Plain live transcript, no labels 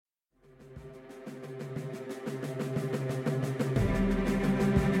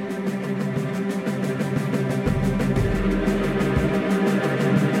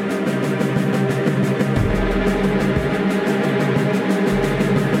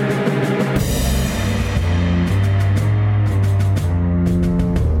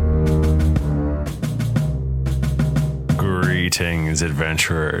Greetings,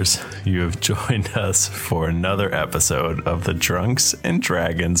 adventurers. You have joined us for another episode of the Drunks and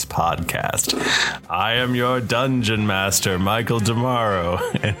Dragons podcast. I am your dungeon master, Michael Demaro,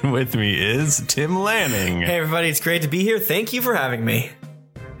 and with me is Tim Lanning. Hey, everybody. It's great to be here. Thank you for having me.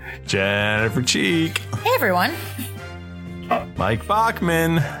 Jennifer Cheek. Hey, everyone. Mike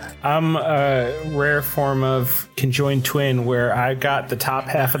Bachman. I'm a rare form of conjoined twin where I got the top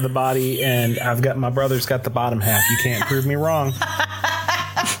half of the body and I've got my brother's got the bottom half. You can't prove me wrong.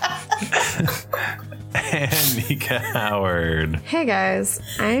 And Nika Howard. Hey guys,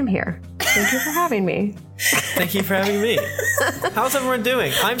 I am here. Thank you for having me. Thank you for having me. How's everyone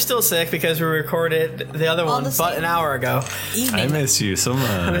doing? I'm still sick because we recorded the other one but an hour ago. I miss you so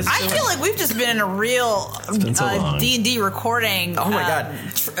much. I feel like we've just been in a real D&D recording. Oh my god,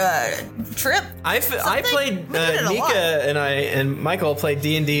 trip. I played Nika and Michael played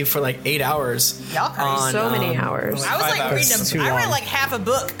D&D for like 8 hours. Y'all crazy. So many hours. I was like reading. I read like half a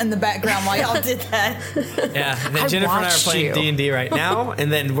book in the background while y'all did that. Yeah, and then Jennifer and I are playing D&D right now,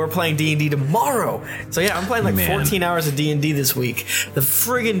 and then we're playing D&D tomorrow. So yeah, I'm playing like 14 hours of D&D this week. The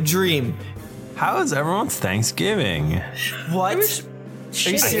friggin' dream. How is everyone's Thanksgiving? What? Are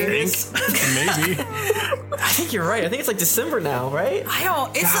you serious? Maybe. I think you're right. I think it's like December now, right? I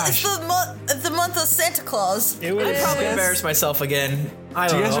don't. It's the month of Santa Claus. I'd probably embarrass myself again. I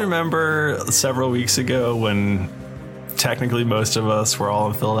don't know. Do you guys remember several weeks ago when technically most of us were all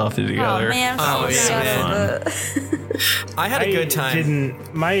in Philadelphia together? Oh man, I had a good time.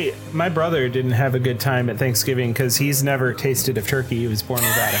 My brother didn't have a good time at Thanksgiving because he's never tasted of turkey. He was born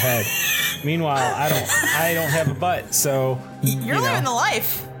without a head. Meanwhile, I don't have a butt, so you're living the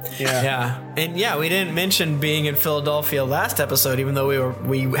life. Yeah, and yeah, we didn't mention being in Philadelphia last episode, even though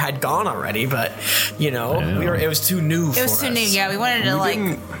we had gone already. But you know, it was too new. It was too new. Yeah, we wanted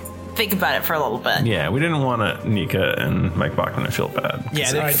to think about it for a little bit. Yeah, we didn't want Nika and Mike Bachman to feel bad. Yeah,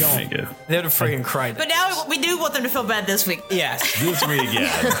 I don't make it. They would have friggin' cried. But now we do want them to feel bad this week. Yes, this week.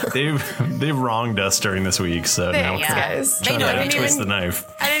 Yeah, they've wronged us during this week, so now we're trying to twist the knife.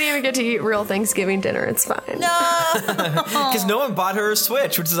 I didn't even get to eat real Thanksgiving dinner. It's fine. No, because no one bought her a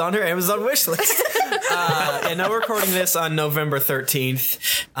Switch, which is on her Amazon wish list. And now we're recording this on November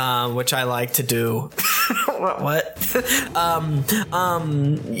 13th, which I like to do. What?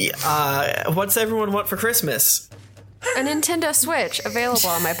 What's everyone want for Christmas? A Nintendo Switch available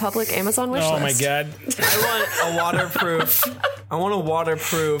on my public Amazon wish list. Oh my god! I want a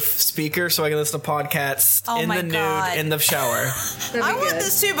waterproof speaker so I can listen to podcasts in the nude in the shower. I want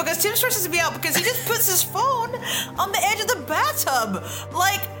this too because Tim stresses me out because he just puts his phone on the edge of the bathtub,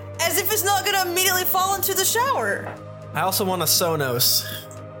 like as if it's not going to immediately fall into the shower. I also want a Sonos.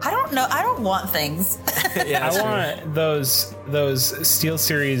 I don't know. I don't want things. Yeah, I want those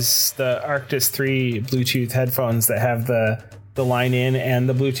SteelSeries, the Arctis 3 Bluetooth headphones that have the line in and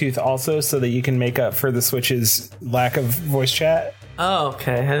the Bluetooth also, so that you can make up for the Switch's lack of voice chat. Oh,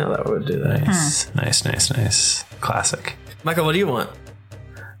 okay. I know that would do that. Nice. Classic. Michael, what do you want?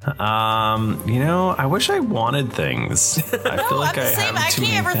 I wish I wanted things. I feel like I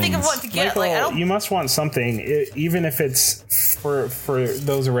can't ever think of what to get. Michael, you must want something, even if it's for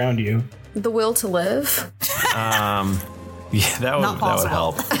those around you. The will to live. Yeah, that would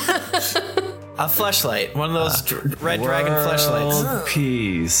help. A fleshlight, one of those red dragon fleshlights.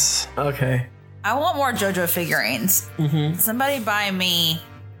 Peace. Okay. I want more JoJo figurines. Mm-hmm. Somebody buy me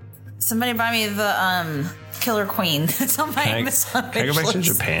the Killer Queen. It's on my Amazon. Can I go back to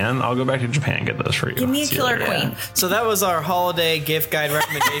Japan? I'll go back to Japan and get those for you. Give me a Killer Queen. So that was our holiday gift guide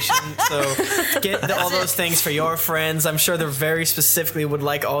recommendation. So get all those things for your friends. I'm sure they're very specifically would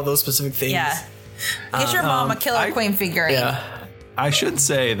like all those specific things. Yeah. Get your mom a Killer Queen figurine. Yeah. I should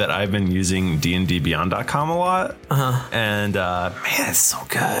say that I've been using dndbeyond.com a lot. And man, it's so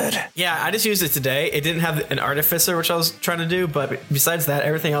good. Yeah, I just used it today. It didn't have an artificer, which I was trying to do, but besides that,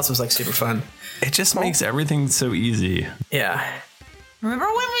 everything else was like super fun. It just makes everything so easy. Yeah. Remember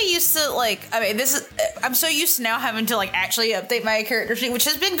when we used to I'm so used to now having to actually update my character sheet, which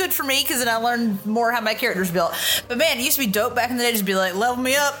has been good for me because then I learned more how my character's built. But man, it used to be dope back in the day, just be like, level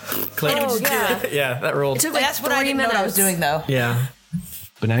me up. Yeah, that rolled. That's what I didn't know what I was doing though. Yeah.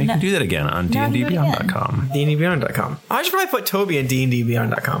 But now you can do that again on dndbeyond.com. dndbeyond.com. I should probably put Toby in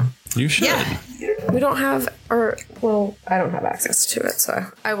dndbeyond.com. You should. Yeah. We don't have, I don't have access to it, so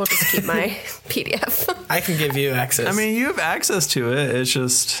I will just keep my PDF. I can give you access. I mean, you have access to it. It's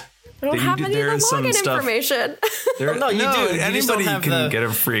just I don't have any of the login information. No, you do. Anybody can get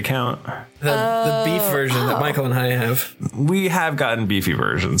a free account. The beef version that Michael and I have. We have gotten beefy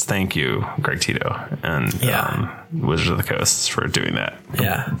versions. Thank you, Greg Tito and Wizards of the Coast for doing that.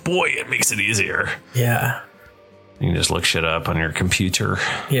 Yeah. Boy, it makes it easier. Yeah. You can just look shit up on your computer.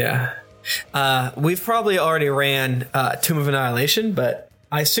 Yeah. We've probably already ran Tomb of Annihilation, but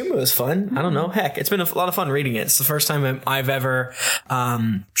I assume it was fun. I don't know. Heck, it's been a lot of fun reading it. It's the first time I've ever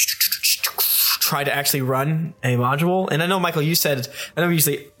tried to actually run a module. And I know, Michael, you said, Michael,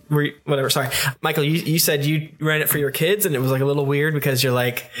 you said you ran it for your kids, and it was like a little weird because you're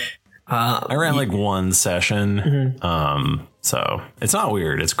like, I ran like one session. So it's not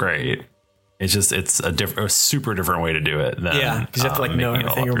weird. It's great. It's just, it's a super different way to do it than because you have to like know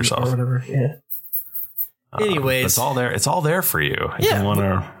everything or whatever. Yeah. Anyways, it's all there. It's all there for you. If you want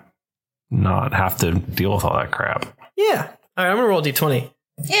to not have to deal with all that crap. Yeah. All right. I'm gonna roll D20.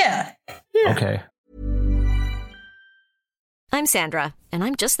 Yeah. Okay. I'm Sandra, and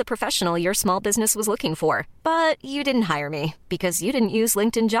I'm just the professional your small business was looking for. But you didn't hire me because you didn't use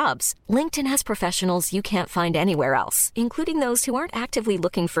LinkedIn Jobs. LinkedIn has professionals you can't find anywhere else, including those who aren't actively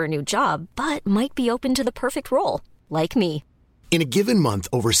looking for a new job, but might be open to the perfect role, like me. In a given month,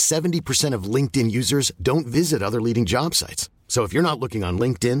 over 70% of LinkedIn users don't visit other leading job sites. So if you're not looking on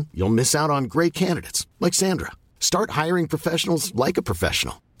LinkedIn, you'll miss out on great candidates like Sandra. Start hiring professionals like a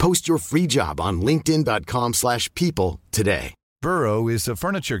professional. Post your free job on linkedin.com/people today. Burrow is a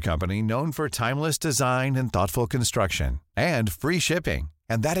furniture company known for timeless design and thoughtful construction and free shipping,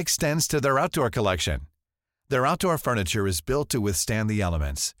 and that extends to their outdoor collection. Their outdoor furniture is built to withstand the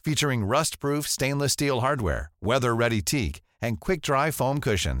elements, featuring rust-proof stainless steel hardware, weather-ready teak, and quick-dry foam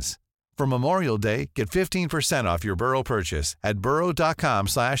cushions. For Memorial Day, get 15% off your Burrow purchase at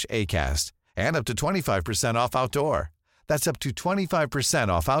burrow.com/ACAST and up to 25% off outdoor. That's up to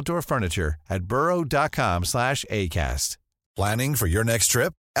 25% off outdoor furniture at burrow.com/ACAST. Planning for your next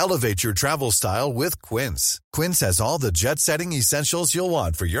trip? Elevate your travel style with Quince. Quince has all the jet-setting essentials you'll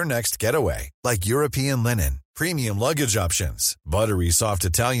want for your next getaway, like European linen, premium luggage options, buttery soft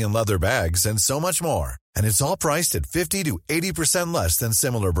Italian leather bags, and so much more. And it's all priced at 50 to 80% less than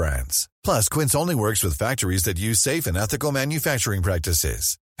similar brands. Plus, Quince only works with factories that use safe and ethical manufacturing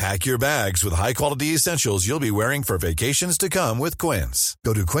practices. Pack your bags with high-quality essentials you'll be wearing for vacations to come with Quince.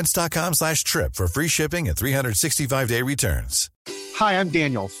 Go to quince.com/trip for free shipping and 365-day returns. Hi, I'm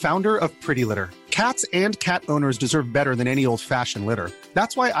Daniel, founder of Pretty Litter. Cats and cat owners deserve better than any old-fashioned litter.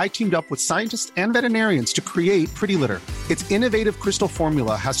 That's why I teamed up with scientists and veterinarians to create Pretty Litter. Its innovative crystal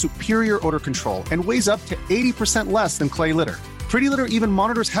formula has superior odor control and weighs up to 80% less than clay litter. Pretty Litter even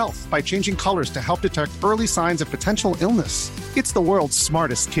monitors health by changing colors to help detect early signs of potential illness. It's the world's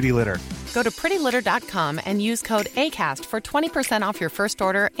smartest kitty litter. Go to prettylitter.com and use code ACAST for 20% off your first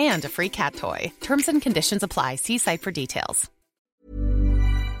order and a free cat toy. Terms and conditions apply. See site for details.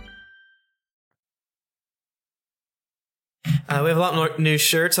 We have a lot more new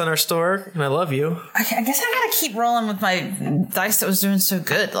shirts on our store, and I love you. I guess I gotta keep rolling with my dice that was doing so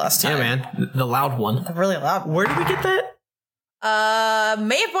good last time. Yeah, man. The loud one. The really loud one. Where did we get that?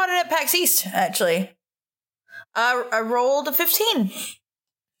 May have bought it at PAX East, actually. I rolled a 15.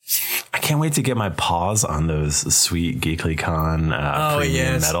 I can't wait to get my paws on those sweet GeeklyCon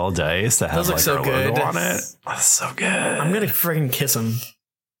premium metal dice that have like our logo on it. Oh, so good. I'm gonna freaking kiss them.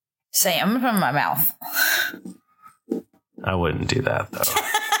 Say, I'm gonna put them in my mouth. I wouldn't do that though.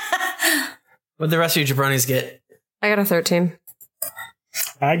 What'd the rest of you jabronis get? I got a 13.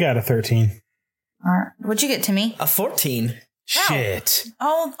 I got a 13. All right. What'd you get, Timmy? A 14. Shit.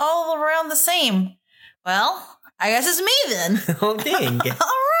 All around the same. Well, I guess it's me then. Oh, dang.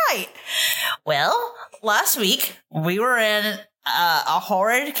 All right. Well, last week we were in a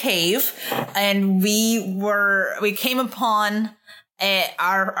horrid cave, and we came upon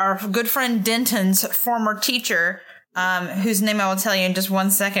our good friend Denton's former teacher, whose name I will tell you in just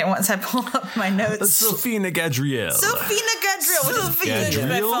 1 second once I pull up my notes. Sophina Gadriel. Sophina Gadriel, which is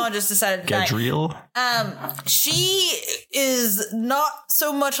my phone just decided to die. Gadriel? She is not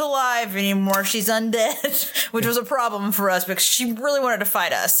so much alive anymore. She's undead, which was a problem for us because she really wanted to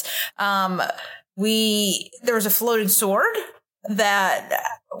fight us. There was a floating sword that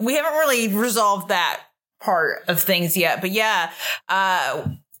we haven't really resolved that part of things yet, but yeah,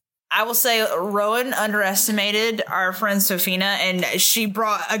 I will say Rowan underestimated our friend Sophina, and she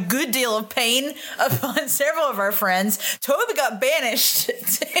brought a good deal of pain upon several of our friends. Toby got banished to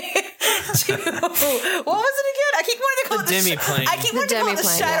what was it again? I keep wanting to call it the demi-plane. I keep wanting to call it the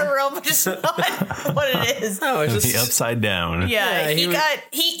Shadow Realm, but it's not what it is. Oh, it's just the upside down. Yeah, he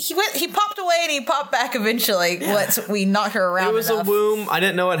popped away and he popped back eventually once we knocked her around. It was enough. a womb. I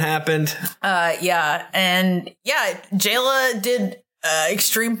didn't know what happened. Jayla did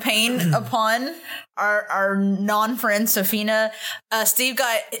extreme pain upon our non-friend Safina. Steve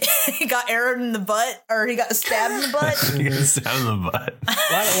got arrowed in the butt, or he got stabbed in the butt. He got stabbed in the butt.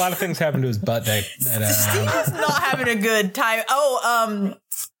 A lot of things happened to his butt that Steve is not having a good time.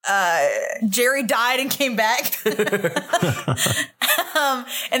 Jerry died and came back.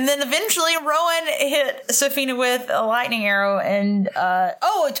 And then eventually Rowan hit Safina with a lightning arrow, and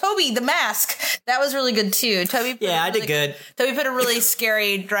Toby, the mask. That was really good too. Toby did good. Toby put a really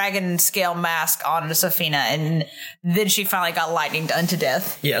scary dragon scale mask on Safina, and then she finally got lightning done to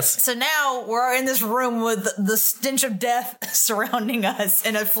death. Yes. So now we're in this room with the stench of death surrounding us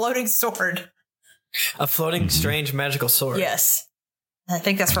and a floating sword. A floating, strange, magical sword. Yes. I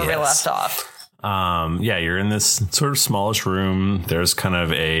think that's where we left off. You're in this sort of smallish room. There's kind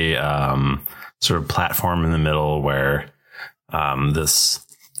of a sort of platform in the middle where this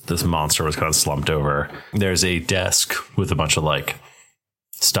monster was kind of slumped over. There's a desk with a bunch of like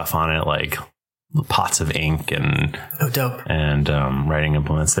stuff on it, like pots of ink and writing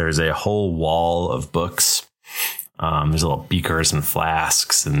implements. There's a whole wall of books. There's little beakers and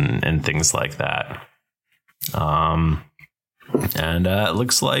flasks and things like that. And it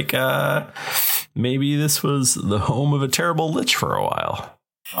looks like maybe this was the home of a terrible lich for a while.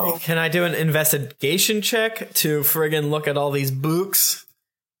 Can I do an investigation check to friggin' look at all these books?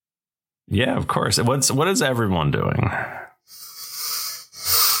 Yeah, of course. What is everyone doing?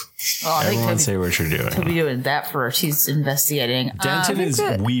 Everyone say what you're doing. Toby doing that first. He's investigating. Denton is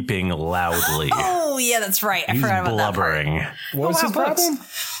weeping loudly. Oh, yeah, that's right. I He's forgot about blubbering. that part. What was his problem?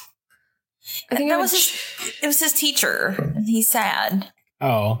 I think it was his teacher, and he's sad.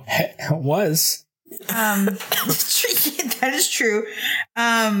 Oh, it was. That is true.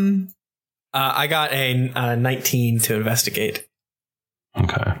 I got a 19 to investigate.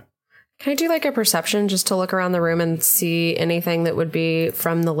 Okay. Can I do like a perception just to look around the room and see anything that would be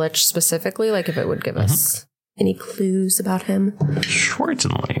from the Lich specifically? Like if it would give us any clues about him?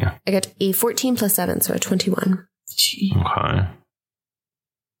 Certainly. I got a 14 plus 7, so a 21. Okay.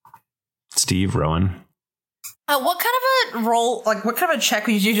 Steve, Rowan. What kind of a roll, like what kind of a check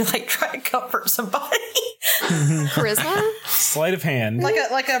would you do to like try to comfort somebody? Charisma? Sleight of hand. like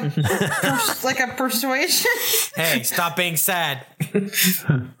a persuasion? Hey, stop being sad.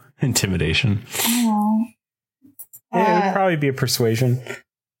 Intimidation. Yeah, it would probably be a persuasion.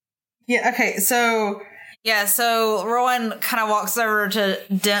 Yeah, okay, so Rowan kind of walks over to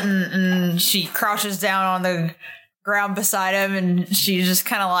Denton and she crouches down on the ground beside him and she just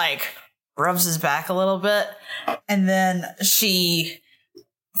kind of like rubs his back a little bit, and then she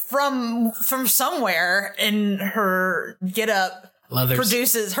from somewhere in her get up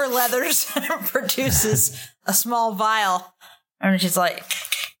produces a small vial, and she's like,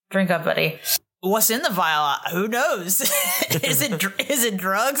 drink up, buddy. What's in the vial? Who knows? Is it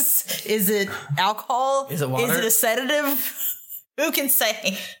drugs? Is it alcohol? Is it water? Is it a sedative? Who can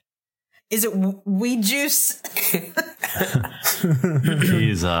say? Is it weed juice? He's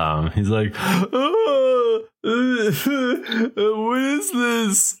like, oh, what is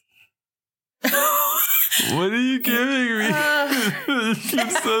this? What are you giving me? I'm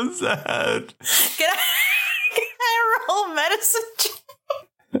so sad. Can I roll medicine check?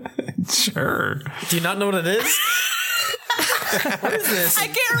 Sure. Do you not know what it is? What is this? I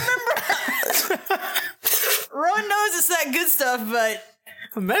can't remember. Rowan knows it's that good stuff, but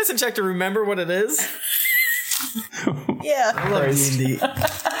A medicine check to remember what it is? Yeah. I love D&D.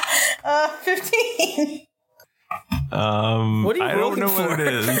 15. What are you I don't know what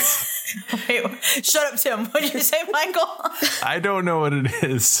it is. Wait, shut up, Tim. What did you say, Michael? I don't know what it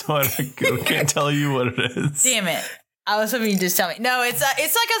is, so I can't tell you what it is. Damn it. I was hoping you'd just tell me. No, it's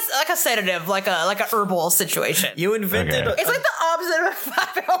like a sedative, like a herbal situation. You invented. Okay. It's like the opposite of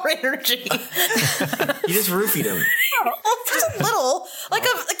 5-hour energy. You just roofied him. Just a little, like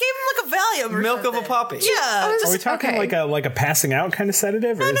gave him like a Valium or Milk something. of a poppy. Yeah. Are we talking like a passing out kind of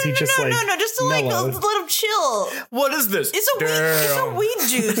sedative, or is he just like no, just to like mellowed? let him chill. What is this? It's a weed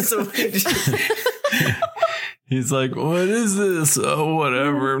juice. He's like, what is this? Oh,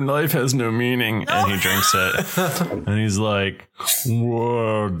 whatever. Life has no meaning. No. And he drinks it. And he's like,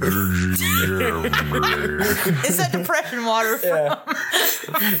 what? Is that depression water from?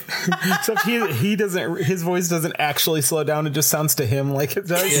 Except he doesn't. His voice doesn't actually slow down. It just sounds to him like it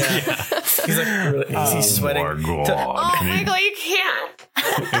does. Yeah. He's like, he's sweating. My God. Oh, Michael, you can't.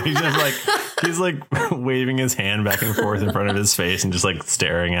 He's just like, he's like waving his hand back and forth in front of his face and just like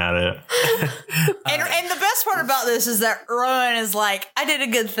staring at it. And the best part about this is that Rowan is like, I did a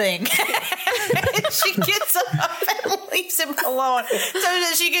good thing. And she gets up and leaves him alone so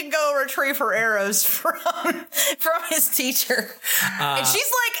that she can go retrieve her arrows from his teacher. And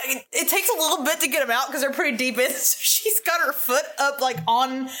she's like, it takes a little bit to get them out because they're pretty deep in. So she's got her foot up like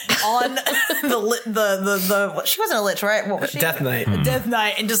on the she wasn't a lich, right? What was she? Death Knight. Death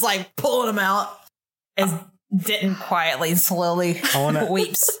Knight, and just like pulling them out as Denton quietly and slowly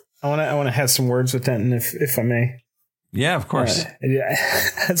weeps. I want to have some words with Denton, if I may. Yeah, of course.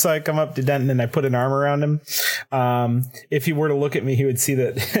 So I come up to Denton and I put an arm around him. If he were to look at me, he would see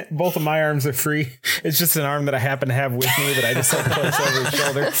that both of my arms are free. It's just an arm that I happen to have with me that I just like place over his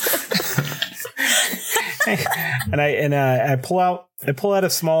shoulder. And I pull out a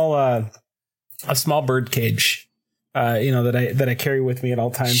small bird cage, that I carry with me at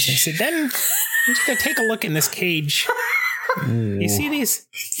all times. And I said, Denton, I'm just gonna take a look in this cage. You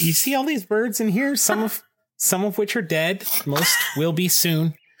see all these birds in here? Some of which are dead. Most will be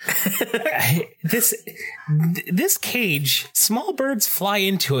soon. This cage, small birds fly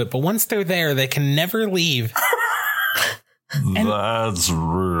into it, but once they're there, they can never leave. That's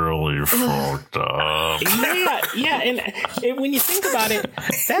really fucked up. Yeah, and when you think about it,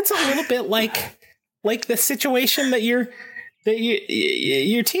 that's a little bit like the situation that your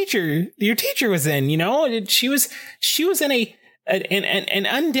teacher was in. She was in an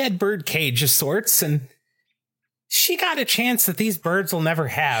undead bird cage of sorts, and she got a chance that these birds will never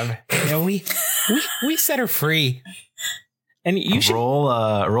have. We set her free. And you should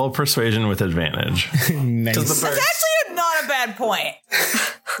roll persuasion with advantage. Nice. That's actually not a bad point.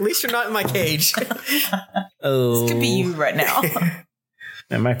 At least you're not in my cage. This could be you right now.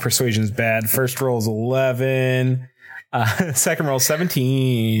 And my persuasion's bad. First roll is 11. Second roll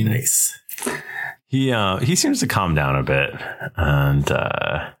 17. Nice. He seems to calm down a bit, and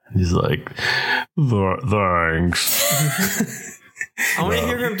he's like, "Thanks." I want to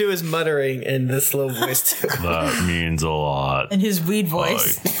hear him do his muttering in this low voice too. That means a lot. In his weed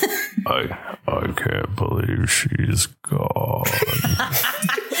voice. I can't believe she's gone.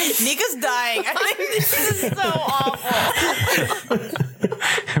 Nika's dying. I think this is so awful.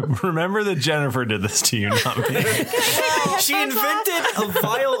 Remember that Jennifer did this to you, not me. She invented a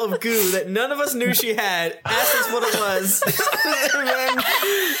vial of goo that none of us knew she had, asked us what it was.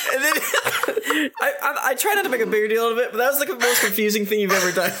 and then I try not to make a bigger deal of it, but that was like the most confusing thing you've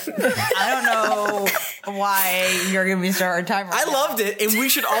ever done. I don't know why you're giving me such a hard time right now. loved it, and we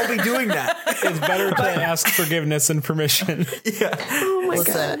should all be doing that. It's better to ask forgiveness and permission. Yeah. Oh my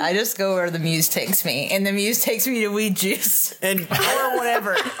Listen, God. I just go where the muse takes me, and the muse takes me to weed juice And or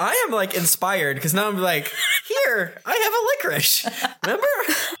whatever. I am like inspired because now I'm like, here, I have a licorice. Remember?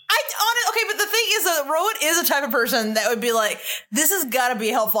 Okay, but the thing is that Rowan is a type of person that would be like, this has got to be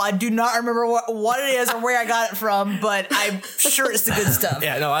helpful. I do not remember what it is or where I got it from, but I'm sure it's the good stuff.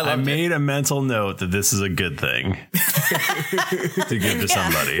 Yeah, no, I made a mental note that this is a good thing to give to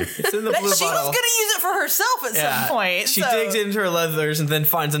somebody. It's in the blue She was bottle. going to use it for herself at some point. She so. digs into her leathers and then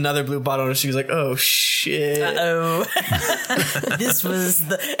finds another blue bottle, and she was like, oh, shit. Uh-oh. This was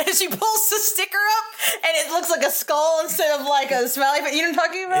the... And she pulls the sticker up, and it looks like a skull instead of like a smiley face. You know what I'm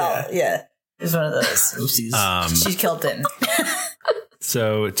talking about? Yeah. It's one of those. Oopsies. She's killed it.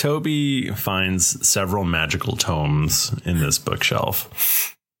 So Toby finds several magical tomes in this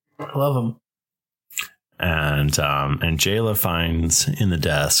bookshelf. I love them. And Jayla finds in the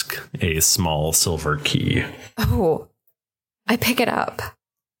desk a small silver key. Oh, I pick it up.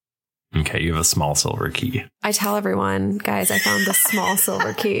 Okay, you have a small silver key. I tell everyone, guys, I found this small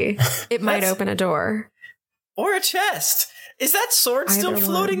silver key. It might open a door. Or a chest. Is that sword still Either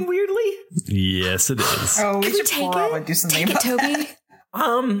floating one. weirdly? Yes, it is. Oh, we Can should we take probably it? do something Take it, about Toby.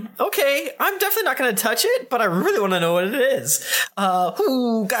 Okay. I'm definitely not going to touch it, but I really want to know what it is.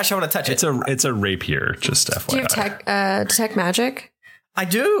 Gosh, I want to touch it. It's a rapier, just FYI. Do you have detect magic? I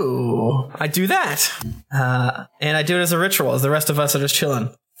do. I do that. And I do it as a ritual, as the rest of us are just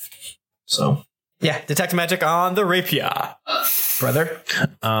chilling. So, yeah, detect magic on the rapier, brother.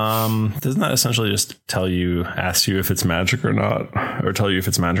 Doesn't that essentially just ask you if it's magic or not, or tell you if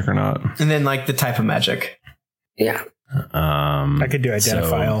it's magic or not? And then like the type of magic. Yeah. I could do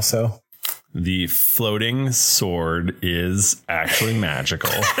identify also. The floating sword is actually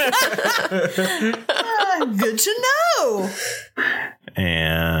magical. Good to know.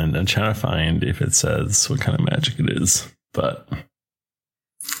 And I'm trying to find if it says what kind of magic it is, but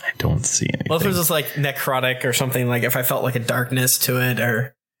I don't see anything. Well, if it was just like necrotic or something, like if I felt like a darkness to it,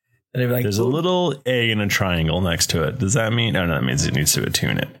 or then it'd be like, there's a little A in a triangle next to it. Does that mean? Oh, no, that means it needs to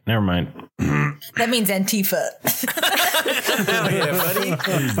attune it. Never mind. That means Antifa. Hell yeah, buddy.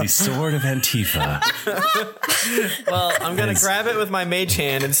 It is the sword of Antifa. Well, I'm going to grab it with my mage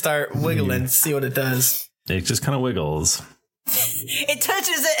hand and start wiggling, see what it does. It just kind of wiggles. It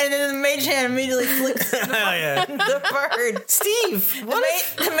touches it, and then the mage hand immediately flicks the bird. Steve,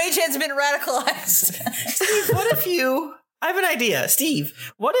 The mage hand's been radicalized. Steve, what if you... I have an idea.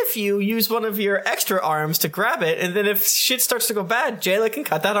 Steve, what if you use one of your extra arms to grab it, and then if shit starts to go bad, Jayla can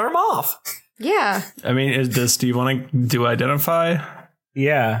cut that arm off? Yeah. I mean, does Steve want to do identify?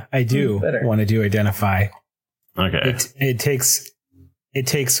 Yeah, I do want to do identify. Okay. It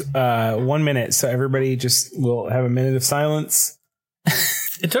takes 1 minute, so everybody just will have a minute of silence.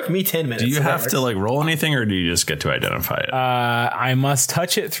 It took me 10 minutes. Do you have to like roll anything, or do you just get to identify it? I must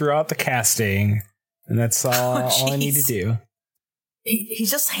touch it throughout the casting, and that's all I need to do.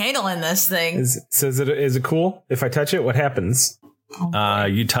 He's just handling this thing. Is it cool? If I touch it, what happens?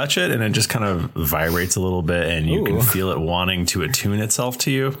 You touch it, and it just kind of vibrates a little bit, and you can feel it wanting to attune itself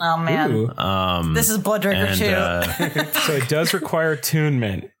to you. Oh, man. This is Blooddrinker 2. So it does require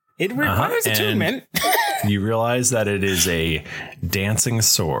attunement. It requires attunement. You realize that it is a dancing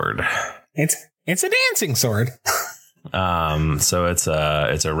sword. It's a dancing sword. So it's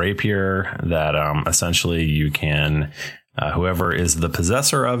a rapier that essentially you can, whoever is the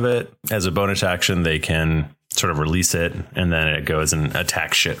possessor of it, as a bonus action, they can sort of release it, and then it goes and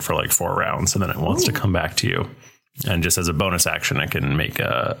attacks shit for like 4 rounds, and then it wants to come back to you. And just as a bonus action, it can make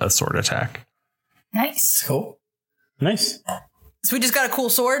a sword attack. Nice. Cool. Nice. So we just got a cool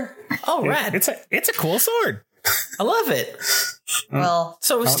sword? Oh, rad. It's a cool sword. I love it. Well,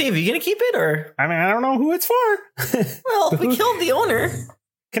 so Steve, are you going to keep it, or? I mean, I don't know who it's for. Well, we killed the owner.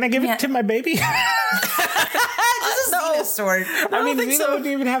 Can I give it to my baby? no sword. I mean, Xena wouldn't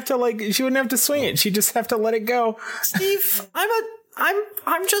even have to she wouldn't have to swing it. She'd just have to let it go. Steve,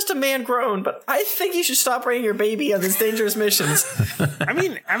 I'm just a man grown, but I think you should stop bringing your baby on these dangerous missions. I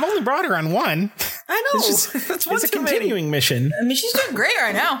mean, I've only brought her on one. I know. It's a continuing mission. I mean, she's doing great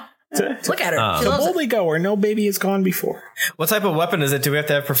right now. Look at her. She So loves boldly go where no baby has gone before. What type of weapon is it? Do we have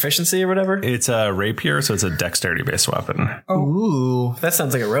to have proficiency or whatever? It's a rapier, so it's a dexterity-based weapon. Ooh, that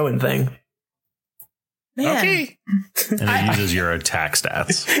sounds like a Rowan thing. Man. Okay. And it uses your attack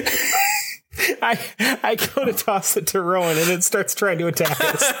stats. I go to toss it to Rowan, and it starts trying to attack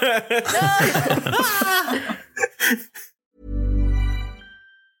us.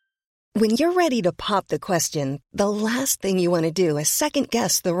 When you're ready to pop the question, the last thing you want to do is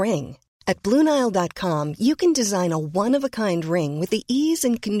second-guess the ring. At BlueNile.com, you can design a one-of-a-kind ring with the ease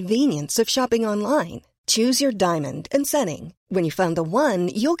and convenience of shopping online. Choose your diamond and setting. When you find the one,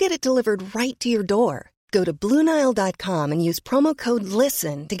 you'll get it delivered right to your door. Go to BlueNile.com and use promo code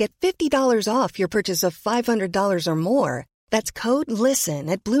LISTEN to get $50 off your purchase of $500 or more. That's code LISTEN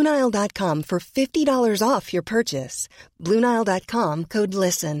at BlueNile.com for $50 off your purchase. BlueNile.com, code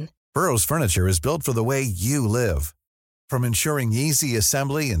LISTEN. Burrow's furniture is built for the way you live. From ensuring easy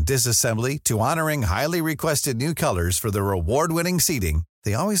assembly and disassembly to honoring highly requested new colors for their award-winning seating,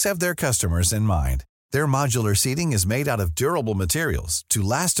 they always have their customers in mind. Their modular seating is made out of durable materials to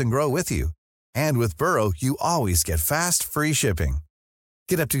last and grow with you. And with Burrow, you always get fast, free shipping.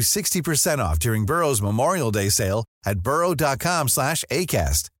 Get up to 60% off during Burrow's Memorial Day sale at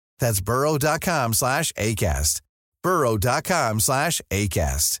burrow.com/ACAST. That's burrow.com/ACAST.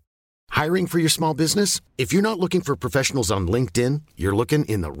 burrow.com/ACAST. Hiring for your small business? If you're not looking for professionals on LinkedIn, you're looking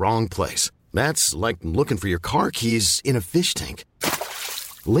in the wrong place. That's like looking for your car keys in a fish tank.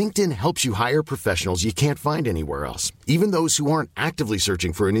 LinkedIn helps you hire professionals you can't find anywhere else, even those who aren't actively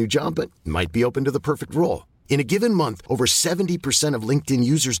searching for a new job but might be open to the perfect role. In a given month, over 70% of LinkedIn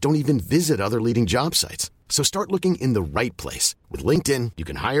users don't even visit other leading job sites. So start looking in the right place. With LinkedIn, you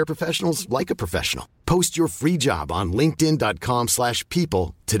can hire professionals like a professional. Post your free job on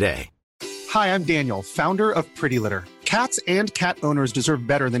linkedin.com/people today. Hi, I'm Daniel, founder of Pretty Litter. Cats and cat owners deserve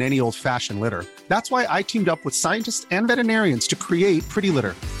better than any old-fashioned litter. That's why I teamed up with scientists and veterinarians to create Pretty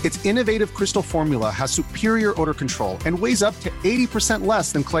Litter. Its innovative crystal formula has superior odor control and weighs up to 80%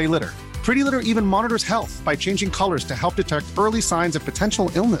 less than clay litter. Pretty Litter even monitors health by changing colors to help detect early signs of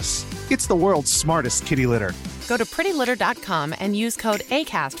potential illness. It's the world's smartest kitty litter. Go to prettylitter.com and use code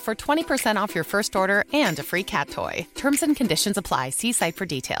ACAST for 20% off your first order and a free cat toy. Terms and conditions apply. See site for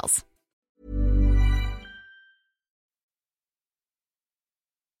details.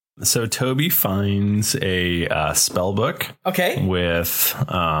 So Toby finds a spell book. Okay. With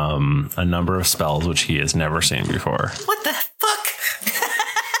a number of spells which he has never seen before. What the fuck?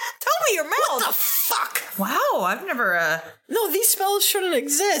 Toby, your mouth. What the fuck? Wow, I've never. No, these spells shouldn't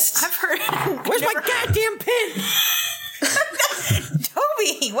exist. I've heard. Where's my goddamn pen? Toby,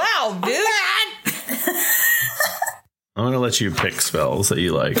 Toby! Wow, dude. I'm going to let you pick spells that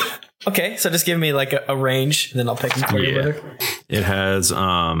you like. Okay, so just give me like a range, and then I'll pick them for you later. It has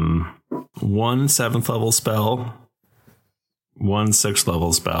 1 7th level spell, 1 6th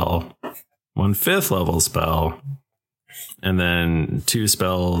level spell, 1 5th level spell, and then 2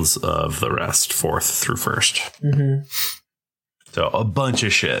 spells of the rest, 4th through 1st. Mm-hmm. So a bunch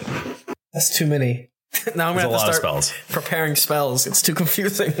of shit. That's too many. Now I'm gonna have to start preparing spells. It's too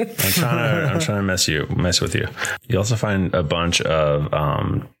confusing. I'm trying to mess with you. You also find a bunch of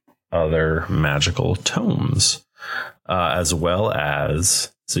other magical tomes, as well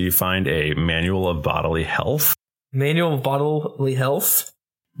as you find a manual of bodily health. Manual of bodily health.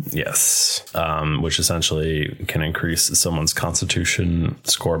 Yes, which essentially can increase someone's Constitution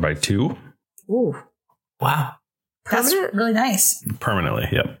score by 2. Ooh, wow, that's really nice. Permanently,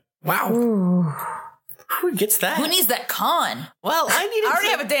 yep. Wow. Ooh. Who gets that? Who needs that con? Well, I already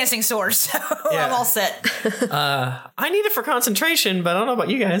have a dancing sword, so I'm all set. I need it for concentration, but I don't know about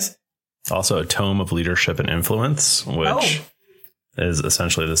you guys. Also, a tome of leadership and influence, which is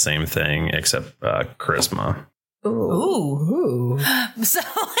essentially the same thing except charisma. Ooh. So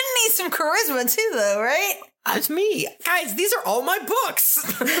I need some charisma too, though, right? That's me. Guys, these are all my books.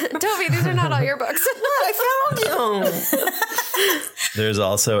 Toby, these are not all your books. I found them. There's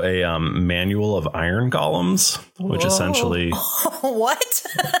also a manual of iron golems, which essentially what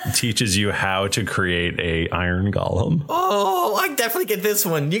teaches you how to create a iron golem. Oh, I definitely get this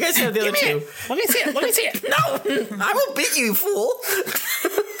one. You guys have the other two. Let me see it. Let me see it. No, I will beat you, fool.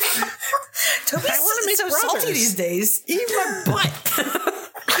 Toby's so salty these days. Eat my butt.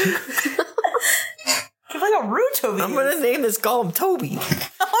 You're like a rude Toby. I'm going to name this golem Toby.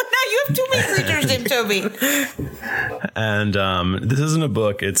 Oh, now you have too many creatures named Toby. And this isn't a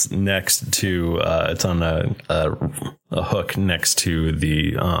book. It's next to, it's on a hook next to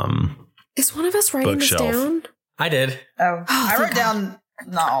the Is one of us writing bookshelf. this down? I did. Oh, I wrote down.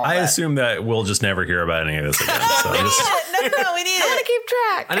 No, I assume that we'll just never hear about any of this again. So we need it. No, we need it. I want to keep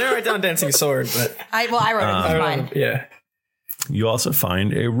track. I didn't write down Dancing Sword, but I wrote it. It's mine. Yeah. You also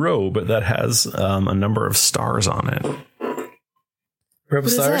find a robe that has a number of stars on it. Robe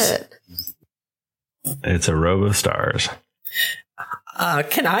of stars? Is it? It's a robe of stars.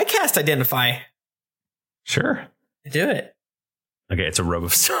 Can I cast Identify? Sure. Do it. Okay, it's a robe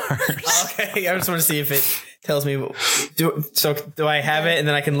of stars. Okay, I just want to see if it tells me. Do I have it, and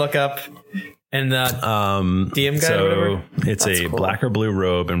then I can look up and the DM guide or whatever? It's a black or blue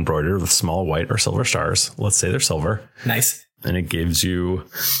robe embroidered with small white or silver stars. Let's say they're silver. Nice. And it gives you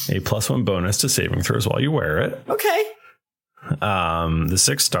a +1 bonus to saving throws while you wear it. Okay. The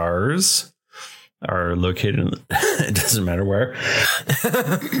 6 stars are located in, it doesn't matter where.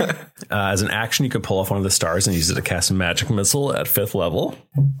 As an action, you can pull off one of the stars and use it to cast a magic missile at 5th level.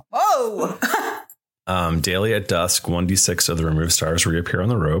 Oh! Daily at dusk, 1d6 of the removed stars reappear on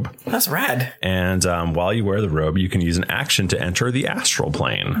the robe. That's rad. And while you wear the robe, you can use an action to enter the astral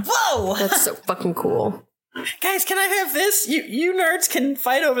plane. Whoa! That's so fucking cool. Guys, can I have this? You nerds can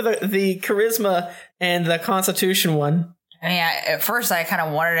fight over the charisma and the constitution one. I mean, at first I kind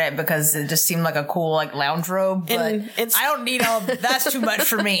of wanted it because it just seemed like a cool lounge robe, but And I don't need all. That's too much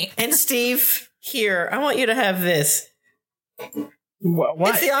for me. And Steve, here, I want you to have this. What?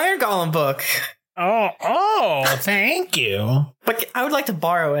 It's the Iron Golem book. Oh, thank you. But I would like to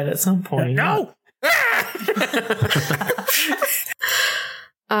borrow it at some point. No.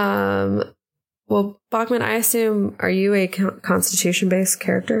 Well, Bachman, I assume, are you a Constitution-based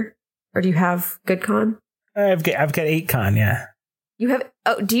character, or do you have good con? I've got 8 con. Yeah. You have.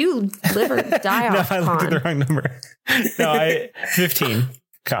 Oh, do you live or die No, off I con? looked at the wrong number. No, I 15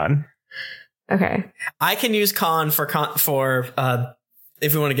 con. Okay. I can use con for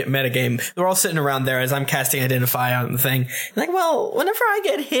if we want to get metagame. We're all sitting around there as I'm casting Identify on the thing. Like, well, whenever I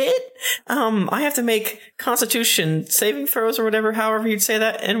get hit, I have to make Constitution saving throws or whatever, however you'd say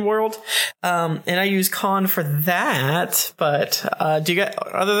that in world. And I use con for that. But do you get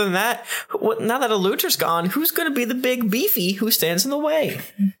other than that? Now that Eluter's gone, who's going to be the big beefy who stands in the way?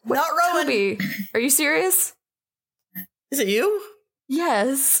 Not Rowan. Toby, are you serious? Is it you?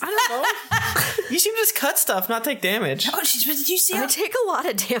 Yes. I don't know. You seem to just cut stuff, not take damage. Oh, did you see? I take a lot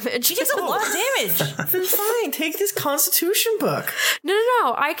of damage. She takes a lot of damage. Then fine, take this Constitution book. No.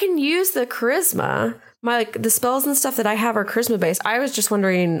 I can use the charisma. The spells and stuff that I have are charisma based. I was just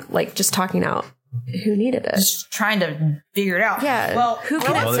wondering, just talking out, who needed it? Just trying to figure it out. Yeah. Well, who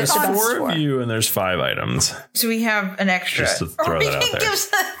can Well, it there's fit the best 4 for? of you, and there's 5 items. So we have an extra. Just to throw or we that out can there.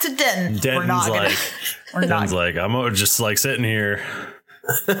 give to Denton. Denton's like, We're not. I'm just sitting here.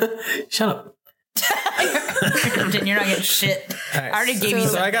 Shut up. You're not getting shit. All right, I already gave you.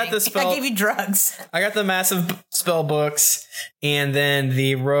 So I got the spell. I gave you drugs. I got the massive spell books, and then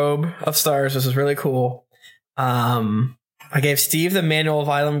the robe of stars, which is really cool. I gave Steve the manual of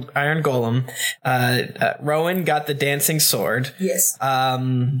Iron Golem. Rowan got the dancing sword. Yes.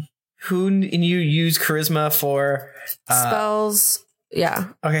 Who and you use charisma for spells? Yeah.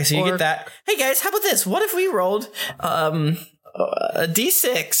 Okay, so you get that. Hey guys, how about this? What if we rolled a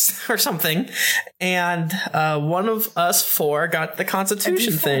D6 or something, and one of us four got the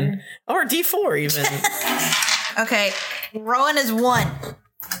Constitution thing, or D4 even. Okay, Rowan is 1.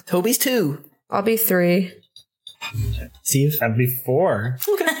 Toby's 2. I'll be 3. Steve? I'd be 4.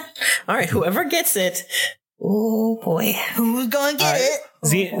 Okay. All right, whoever gets it. Oh boy, who's gonna get it?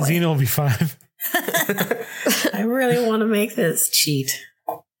 Xena will be 5. I really want to make this cheat.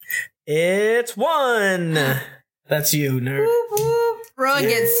 It's 1. That's you, nerd. Rowan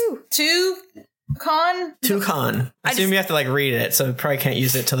gets 2 con. 2 con. I assume you have to like read it, so probably can't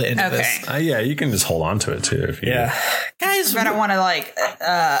use it till the end of this. Yeah, you can just hold on to it too. If you guys, I don't want to like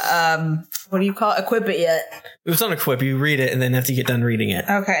what do you call it? Equip it yet? It was on equip. You read it, and then after you get done reading it,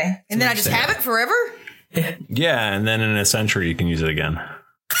 okay, and then I just have it forever. Yeah, and then in a century you can use it again.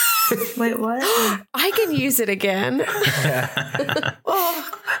 Wait, what? I can use it again.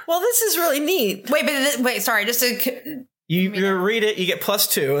 Well, this is really neat. Wait, sorry, just to you read it, you get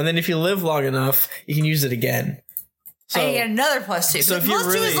 +2, and then if you live long enough, you can use it again. So, I get another +2. So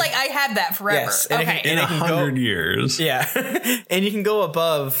 +2 is like I have that forever. Yes, and okay, in 100 years. Yeah, and you can go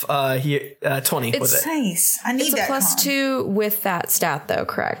above 20 with it. Nice. I need it's that. It's a +2 with that stat, though.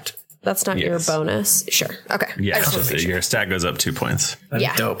 Correct. That's not your bonus. Sure. Okay. Yeah, your stat goes up 2 points.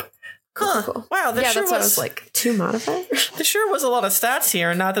 That's dope. Cool. Wow, that's what I was like 2 modifiers. There sure was a lot of stats here,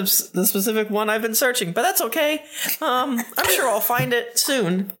 and not the specific one I've been searching, but that's okay. I'm sure I'll find it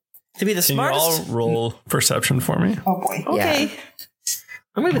soon. To be the smartest. Can you all roll perception for me? Oh boy. Okay. Yeah.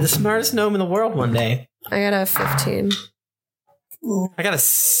 I'm gonna be the smartest gnome in the world one day. I got a 15. I got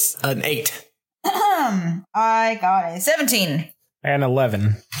an 8. I got a 17. And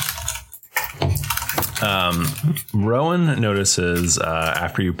 11. Rowan notices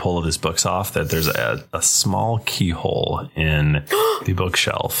after you pull his books off that there's a small keyhole in the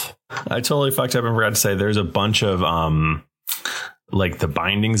bookshelf. I totally fucked up and forgot to say there's a bunch of like the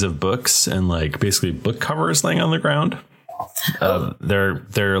bindings of books and like basically book covers laying on the ground. They're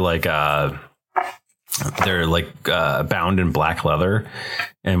bound in black leather,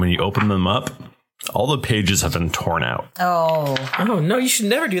 and when you open them up, all the pages have been torn out. Oh no! You should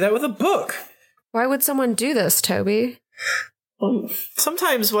never do that with a book. Why would someone do this, Toby?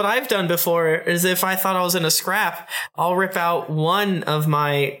 Sometimes what I've done before is if I thought I was in a scrap, I'll rip out one of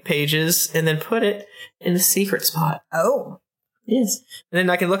my pages and then put it in a secret spot. Oh. Yes. And then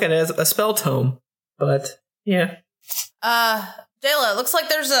I can look at it as a spell tome. But, yeah. Jayla, it looks like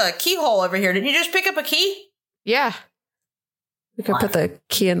there's a keyhole over here. Did you just pick up a key? Yeah. We could put the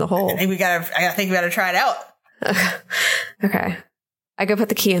key in the hole. I think we gotta try it out. Okay. I go put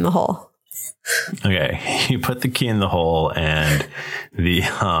the key in the hole. Okay, you put the key in the hole, and the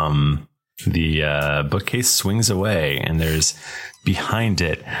bookcase swings away, and there's behind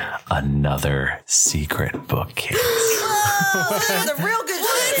it another secret bookcase. Oh, the real good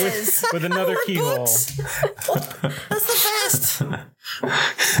shit is with another keyhole. That's the best.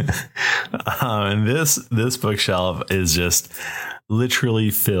 And this bookshelf is just literally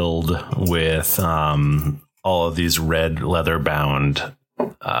filled with all of these red leather bound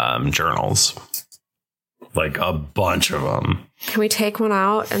journals, like a bunch of them. Can we take one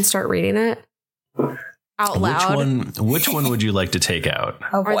out and start reading it out loud? Which one would you like to take out?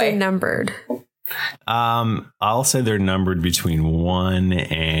 Are they numbered? I'll say they're numbered between 1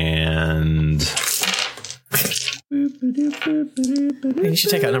 and. You should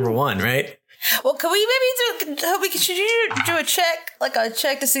take out number 1, right? Well, can we maybe should you do a check, like a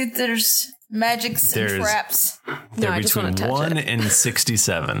check to see if there's magics and traps? They're between 1 and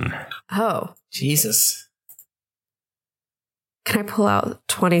 67. Oh, Jesus! Can I pull out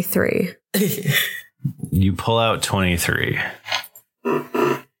 23? You pull out 23.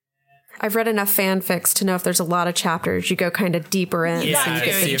 I've read enough fanfics to know if there's a lot of chapters, you go kind of deeper in, so you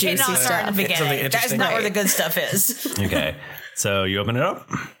get the juicy stuff. That's not where the good stuff is. Okay, so you open it up.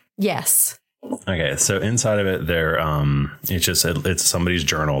 Yes. Okay, so inside of it, it's somebody's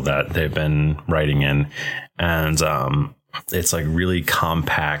journal that they've been writing in, and it's like really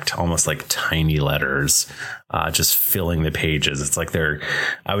compact, almost like tiny letters, just filling the pages. It's like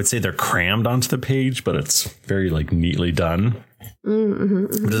I would say they're crammed onto the page, but it's very like neatly done.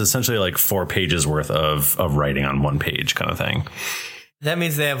 Mm-hmm. It's essentially like 4 pages worth of writing on one page kind of thing. That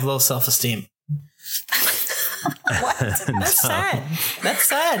means they have low self-esteem. That's sad. That's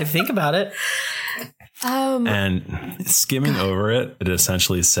sad if you think about it. And skimming over it, it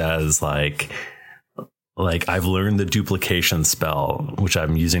essentially says like I've learned the duplication spell, which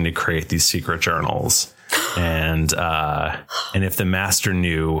I'm using to create these secret journals. And if the master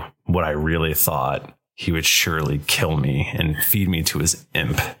knew what I really thought, he would surely kill me and feed me to his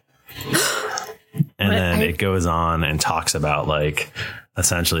imp. And then it goes on and talks about like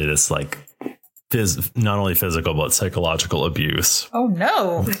essentially this like not only physical but psychological abuse. Oh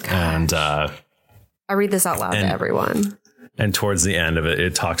no! And I'll read this out loud to everyone. And towards the end of it,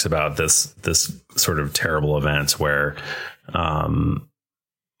 it talks about this sort of terrible event where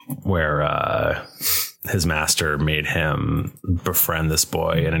his master made him befriend this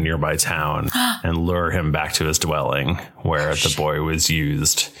boy in a nearby town and lure him back to his dwelling, where the boy was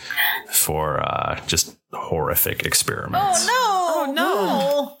used for just horrific experiments. Oh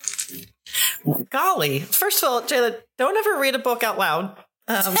no! Golly. First of all, Jayla, don't ever read a book out loud.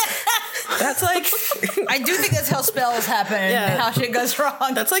 That's like I do think that's how spells happen and how shit goes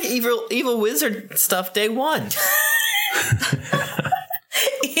wrong. That's like evil wizard stuff day one.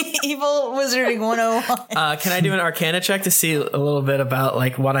 Evil Wizarding 101. Can I do an Arcana check to see a little bit about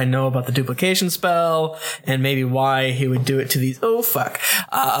like what I know about the duplication spell and maybe why he would do it to these? Oh fuck!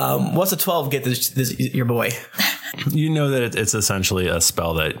 What's a 12 get this your boy? You know that it's essentially a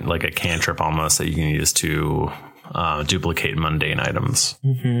spell that like a cantrip almost that you can use to duplicate mundane items.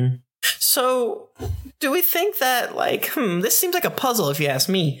 Mm-hmm. So, do we think that like this seems like a puzzle? If you ask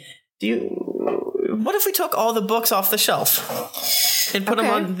me, what if we took all the books off the shelf and put them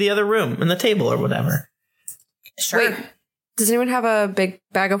on the other room in the table or whatever? Sure. Wait, does anyone have a big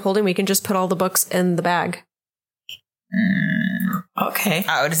bag of holding? We can just put all the books in the bag. Okay.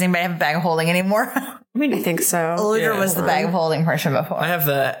 Oh, does anybody have a bag of holding anymore? I think so. Eludra was the bag of holding person before. I have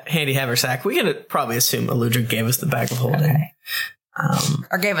the handy haversack. We can probably assume Eludra gave us the bag of holding. Okay.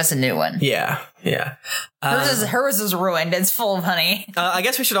 Or gave us a new one. Yeah. Hers is ruined. It's full of honey. I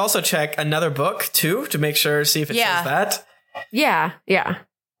guess we should also check another book too to make sure, see if it says that. Yeah.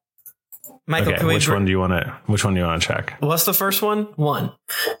 Michael, okay, which one do you want to check? What's the first one? 1.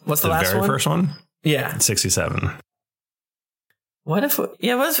 What's the last one? The very first one? Yeah. 67. What if?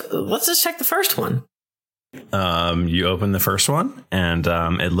 Let's just check the first one. You open the first one, and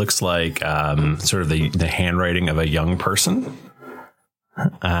it looks like sort of the handwriting of a young person,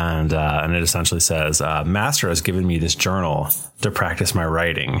 and it essentially says, "Master has given me this journal to practice my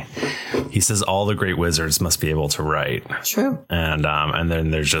writing. He says all the great wizards must be able to write." True. And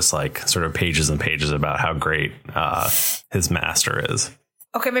then there's just like sort of pages and pages about how great his master is.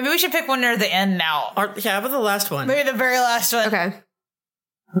 Okay, maybe we should pick one near the end now. How about the last one? Maybe the very last one. Okay.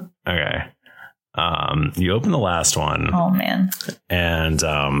 You open the last one. Oh man. And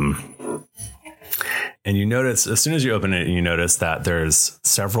you notice, as soon as you open it, you notice that there's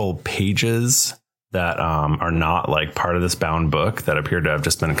several pages that are not like part of this bound book that appear to have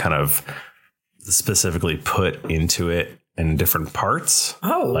just been kind of specifically put into it in different parts.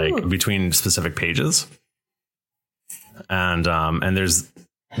 Oh. Like between specific pages. And there's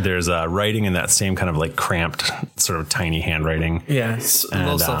writing in that same kind of like cramped sort of tiny handwriting. Yeah, it's a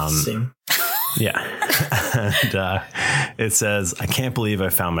little self-esteem. Yeah. And it says, "I can't believe I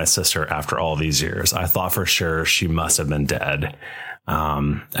found my sister after all these years. I thought for sure she must have been dead.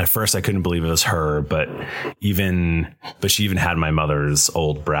 At first I couldn't believe it was her, but she even had my mother's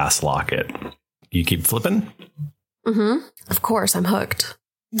old brass locket." You keep flipping? Mm-hmm. Of course, I'm hooked.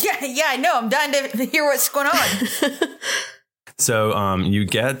 Yeah, I know. I'm dying to hear what's going on. So you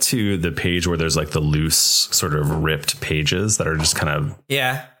get to the page where there's like the loose sort of ripped pages that are just kind of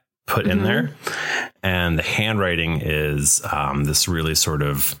put in there. And the handwriting is this really sort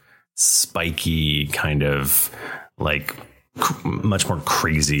of spiky kind of like much more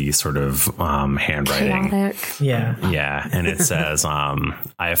crazy sort of handwriting. Chaotic. Yeah. And it says,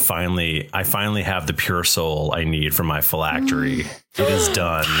 I finally have the pure soul I need for my phylactery. It is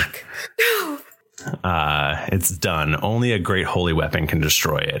done. No. It's done. Only a great holy weapon can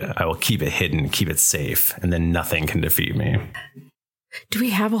destroy it. I will keep it hidden, keep it safe, and then nothing can defeat me. Do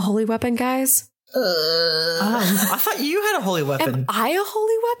we have a holy weapon, guys? I thought you had a holy weapon. Am I a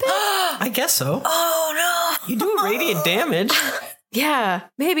holy weapon? I guess so. Oh no. You do radiant damage. Yeah,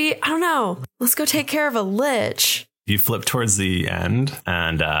 maybe. I don't know. Let's go take care of a lich. You flip towards the end,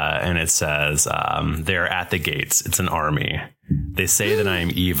 and it says, "They're at the gates. It's an army. They say that I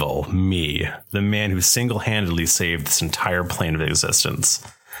am evil, me, the man who single-handedly saved this entire plane of existence.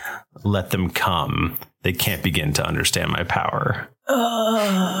 Let them come. They can't begin to understand my power."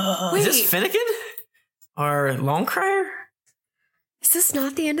 Is this Finnegan? Our Longcrier? Is this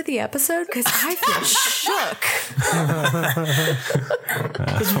not the end of the episode? Because I feel shook.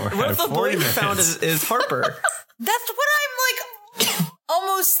 What if the boy we found is Harper? That's what I'm like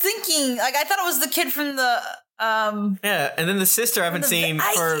almost thinking. Like I thought it was the kid from the Yeah, and then the sister I haven't seen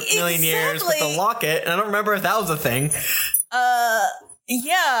for a million years with the locket, and I don't remember if that was a thing.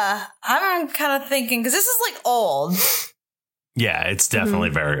 Yeah, I'm kind of thinking because this is like old. Yeah, it's definitely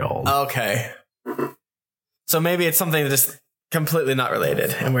very old. Okay. So maybe it's something that's just completely not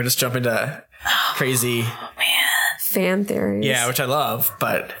related, and we're just jumping to crazy fan theories. Yeah, which I love,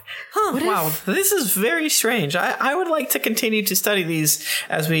 but wow, this is very strange. I would like to continue to study these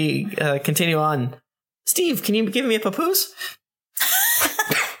as we continue on. Steve, can you give me a papoose?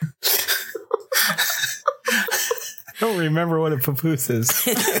 I don't remember what a papoose is.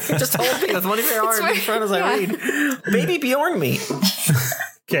 Just hold me with one of your arms in front as I read. Baby Bjorn me.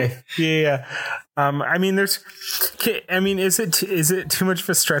 Okay. Yeah. I mean, is it too much of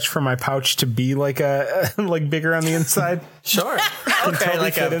a stretch for my pouch to be like like bigger on the inside? Sure. Okay, totally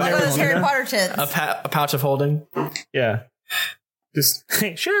like fit in there. Those Harry Potter tins. A pouch of holding. Yeah. Just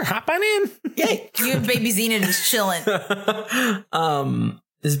hey, sure, hop on in. Yay. You and Baby Xena just chilling.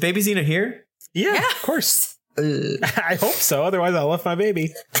 Is Baby Xena here? Yeah, of course. I hope so. Otherwise, I'll left my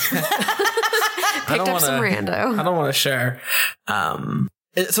baby. Picked up some rando. I don't want to share.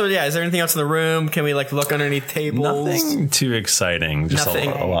 So yeah, is there anything else in the room? Can we like look underneath tables? Nothing too exciting. Just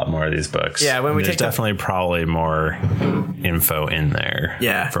a lot more of these books. Yeah, when we there's take definitely probably more info in there.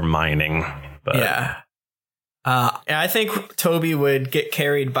 Yeah, for mining. But yeah. I think Toby would get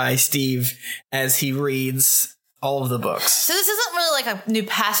carried by Steve as he reads all of the books. So this isn't really like a new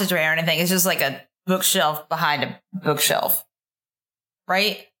passageway or anything. It's just like a bookshelf behind a bookshelf,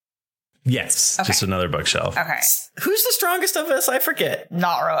 right? Yes, just another bookshelf. Okay. Who's the strongest of us? I forget.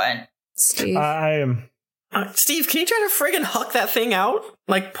 Not Rowan. Steve. I am. Steve, can you try to friggin' huck that thing out?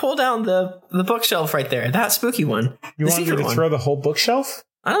 Like, pull down the bookshelf right there. That spooky one. You want me to throw the whole bookshelf?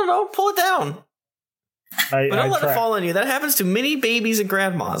 I don't know. Pull it down. But don't let it fall on you. That happens to many babies and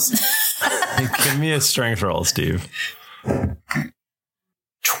grandmas. Give me a strength roll, Steve.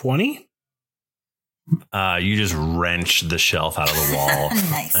 20? You just wrench the shelf out of the wall.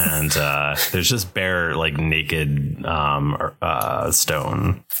 Nice. And there's just bare, like, naked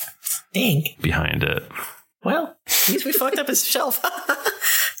stone Dang. behind it. Well, at least we fucked up his shelf.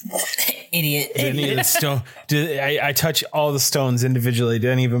 Idiot. Did any of the stone? I touch all the stones individually. Do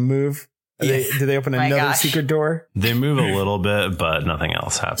any of them move? Do they open another secret door? They move a little bit, but nothing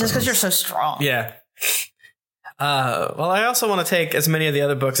else happens. Just because you're so strong. Yeah. Well, I also want to take as many of the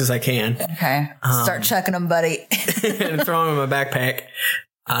other books as I can. Okay. Start checking them, buddy. And throw them in my backpack.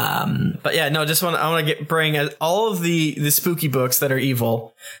 But yeah, no, I want to bring all of the spooky books that are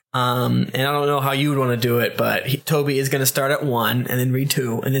evil. And I don't know how you would want to do it, but Toby is going to start at 1 and then read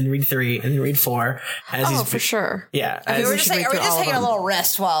 2 and then read 3 and then read 4. For sure. Yeah. Are we just taking a little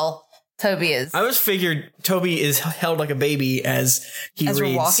rest while Toby is? I always figured Toby is held like a baby as he reads.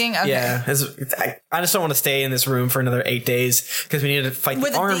 We're walking? Okay. Yeah. I just don't want to stay in this room for another 8 days because we need to fight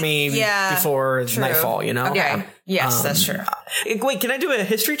the army before nightfall, you know? Okay. Yes, that's true. Wait, can I do a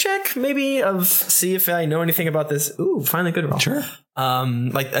history check maybe see if I know anything about this? Ooh, finally good roll. Sure.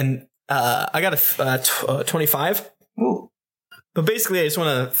 I got a 25. Ooh. But basically, I just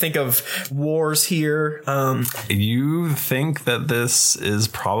want to think of wars here. You think that this is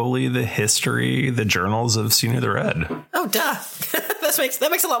probably the journals of Cena the Red. Oh, duh. that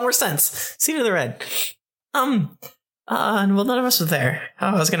makes a lot more sense. Cena the Red. Well, none of us was there.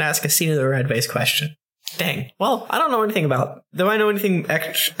 I was going to ask a Cena the Red based question. Dang. Well, I don't know anything about. Do I know anything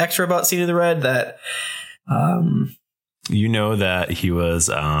extra about Cena the Red that? You know that he was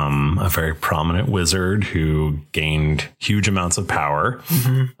a very prominent wizard who gained huge amounts of power.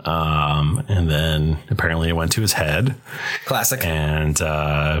 Mm-hmm. And then apparently it went to his head. Classic. And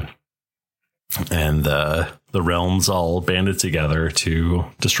the realms all banded together to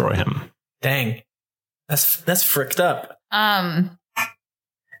destroy him. Dang. That's fricked up.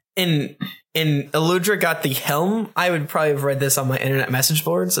 In Eludra got the helm. I would probably have read this on my internet message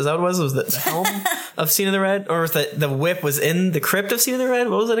boards. Is that what it was? Was the helm of Cena the Red? Or was the whip was in the crypt of Cena the Red?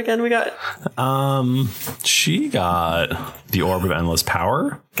 What was it again we got? She got the Orb of Endless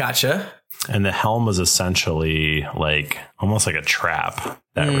Power. Gotcha. And the helm was essentially like almost like a trap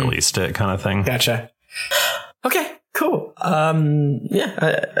that released it kind of thing. Gotcha. Okay, cool.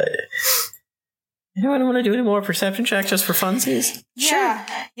 Yeah. Anyone want to do any more perception checks just for funsies? Yeah.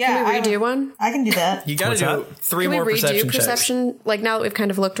 Yeah. Can we redo one? I can do that. You got to do 3 more perception checks. Like now that we've kind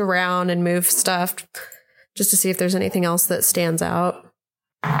of looked around and moved stuff just to see if there's anything else that stands out.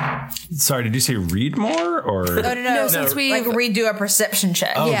 Sorry, did you say read more or? No, since we like redo a perception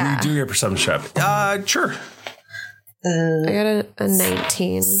check. Oh, Yeah. redo your perception check. Sure. I got a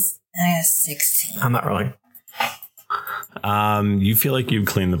 19. I got 16. I'm not rolling. You feel like you've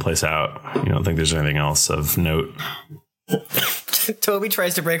cleaned the place out. You don't think there's anything else of note. Toby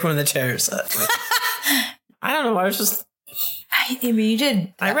tries to break one of the chairs. I don't know. I was just. I mean, you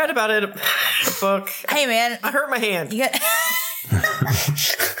did. I read about it in a book. Hey, man. I hurt my hand. You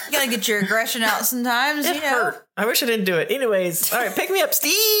gotta get your aggression out sometimes, It you know. hurt. I wish I didn't do it. Anyways, all right, pick me up,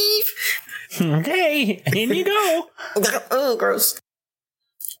 Steve. Okay, in you go. Oh, gross.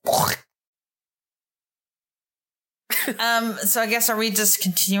 So I guess are we just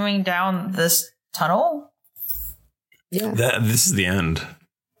continuing down this tunnel? Yeah. This is the end.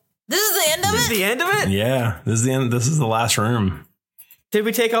 This is the end of This is it? the end of it? Yeah, this is the end. This is the last room. Did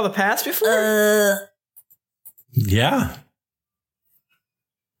we take all the paths before? Yeah.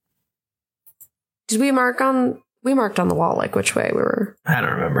 Did we mark on the wall like which way we were? I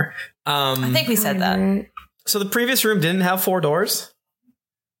don't remember. I think we said that. So the previous room didn't have 4 doors?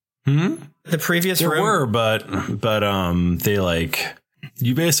 Hmm? The previous There room? were, but they like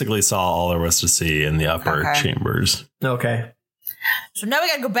you basically saw all there was to see in the upper Okay. chambers. Okay. So now we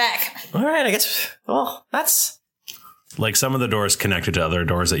gotta go back. All right, I guess. Well, that's... Like some of the doors connected to other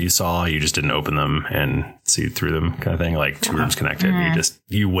doors that you saw, you just didn't open them and see through them, kind of thing. Like 2 rooms connected,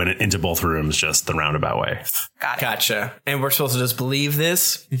 you went into both rooms just the roundabout way. Got it. Gotcha. And we're supposed to just believe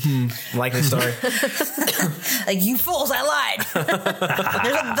this? Likely story. Like, you fools, I lied.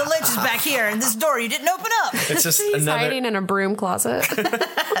 The lich is back here, and this door you didn't open up. It's just He's another... hiding in a broom closet.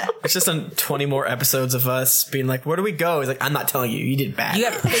 It's just 20 more episodes of us being like, where do we go? He's like, I'm not telling you. You did bad. You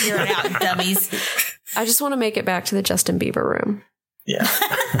gotta figure it out, dummies. I just want to make it back to the Justin Bieber room. Yeah.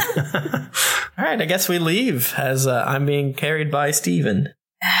 All right, I guess we leave as I'm being carried by Steven.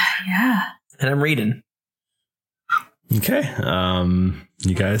 Yeah. And I'm reading. Okay.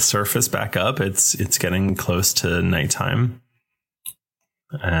 You guys surface back up. It's getting close to nighttime.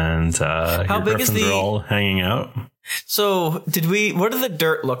 And How your big is griffins the- are all hanging out. So what did the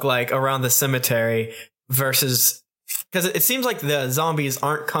dirt look like around the cemetery versus... Because it seems like the zombies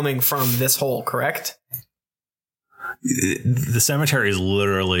aren't coming from this hole, correct? The cemetery is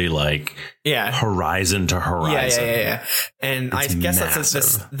literally like horizon to horizon. Yeah. And It's I guess that's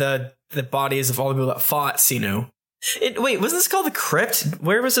massive. the bodies of all the people that fought Sinu. Wait, wasn't this called the crypt?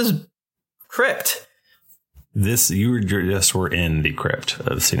 Where was this crypt? You just were in the crypt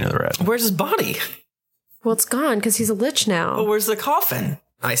of Sinu the Red. Where's his body? Well, it's gone because he's a lich now. Oh, where's the coffin?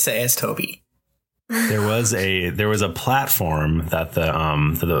 I say as Toby. There was a platform that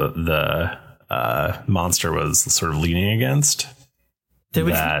the monster was sort of leaning against.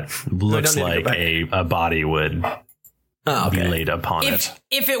 That looks don't need to like go a body would be laid upon it.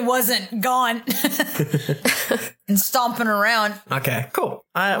 If it wasn't gone and stomping around, Okay, cool.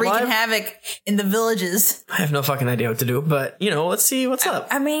 wreaking havoc in the villages. I have no fucking idea what to do, but let's see what's up.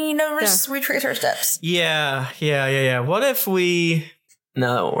 I mean, just retrace our steps. Yeah. What if we?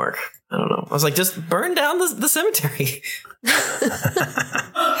 No, that won't work. I don't know. I was like, just burn down the cemetery.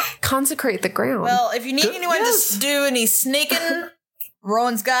 Consecrate the ground. Well, if you need anyone to do any sneaking,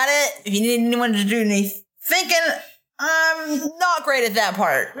 Rowan's got it. If you need anyone to do any thinking, I'm not great at that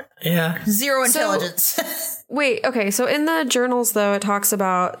part. Yeah. Zero intelligence. Wait, okay. So in the journals, though, it talks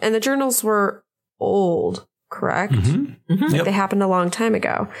about, and the journals were old, correct? Like they happened a long time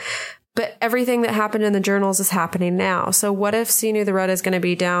ago. But everything that happened in the journals is happening now. So what if Sinu the Red is going to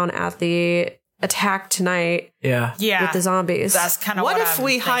be down at the attack tonight? Yeah. With the zombies. That's kind of What if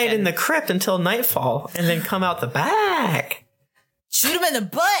we hide in the crypt until nightfall and then come out the back? Shoot him in the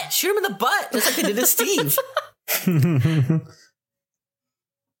butt. Shoot him in the butt, just like they did to Steve.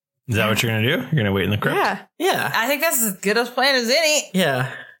 Is that what you're gonna do? You're gonna wait in the crypt? Yeah. I think that's as good a plan as any. Yeah.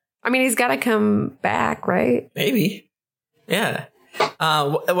 I mean, he's got to come back, right? Maybe. Yeah.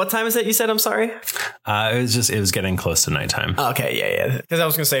 What time is it? You said, I'm sorry. It was getting close to nighttime. Okay, yeah. Because I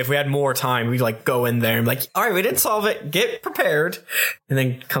was gonna say if we had more time, we'd like go in there and be like, all right, we didn't solve it. Get prepared, and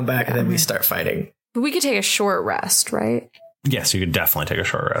then come back, and then we start fighting. But we could take a short rest, right? Yes, you could definitely take a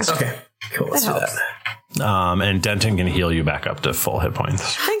short rest. Okay, cool. Let's do that. And Denton can heal you back up to full hit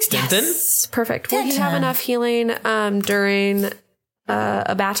points. Thanks, Denton. It's perfect. Will he have enough healing during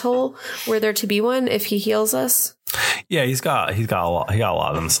a battle were there to be one if he heals us? Yeah, he got a lot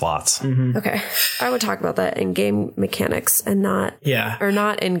of them slots. Okay. I would talk about that in game mechanics and not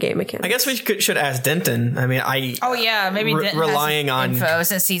in game mechanics. I guess we should ask Denton. I mean, Oh yeah, maybe Denton relying has on info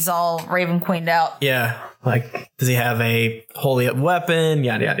since he's all Raven Queened out. Yeah, like does he have a holy weapon?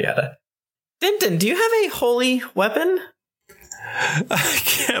 Yada yada yada. Denton, do you have a holy weapon? I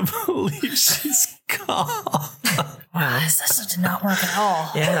can't believe she's gone. Wow, this did not work at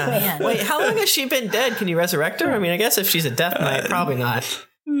all. Yeah. Man. Wait, how long has she been dead? Can you resurrect her? I mean, I guess if she's a death knight, probably not.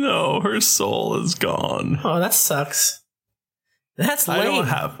 No, her soul is gone. Oh, that sucks. That's lame.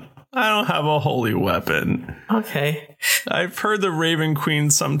 I don't have a holy weapon. Okay. I've heard the Raven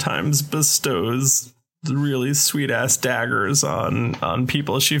Queen sometimes bestows really sweet ass daggers on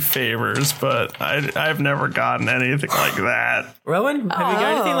people she favors, but I've never gotten anything like that. Rowan, have you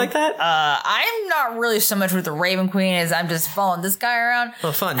got anything like that? I'm not really so much with the Raven Queen as I'm just following this guy around.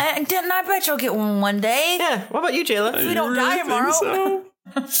 Oh, fun. I bet you'll get one day. Yeah. What about you, Jayla? If we don't die tomorrow. So?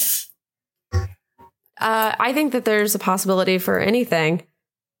 I think that there's a possibility for anything.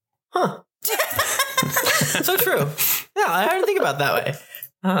 Huh. So true. Yeah, I didn't think about it that way.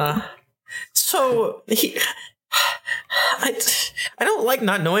 I don't like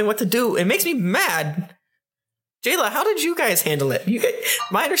not knowing what to do. It makes me mad. Jayla, how did you guys handle it?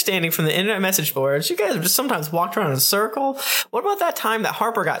 My understanding from the internet message boards, you guys have just sometimes walked around in a circle. What about that time that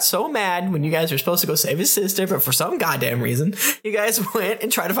Harper got so mad when you guys were supposed to go save his sister, but for some goddamn reason, you guys went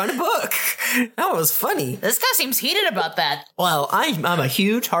and tried to find a book? That was funny. This guy seems heated about that. Well, I'm a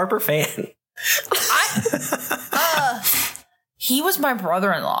huge Harper fan. He was my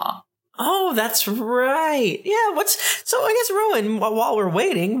brother-in-law. Oh, that's right. Yeah. So I guess, Rowan, while we're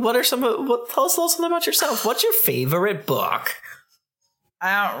waiting, tell us a little something about yourself. What's your favorite book?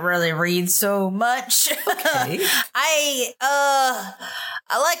 I don't really read so much. Okay. I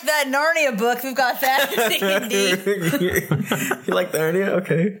like that Narnia book. We've got that in D&D. You like the Narnia?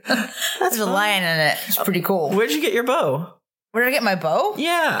 Okay. There's a lion in it. It's pretty cool. Where'd you get your bow? Where did I get my bow?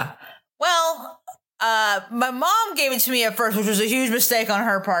 Yeah. Well, my mom gave it to me at first, which was a huge mistake on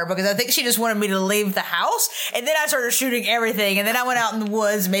her part because I think she just wanted me to leave the house. And then I started shooting everything. And then I went out in the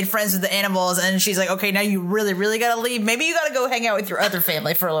woods, made friends with the animals. And she's like, okay, now you really, really got to leave. Maybe you got to go hang out with your other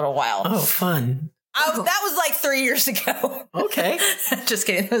family for a little while. Oh, fun. That was like 3 years ago. Okay. Just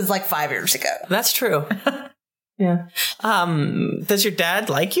kidding. It was like 5 years ago. That's true. Yeah. Does your dad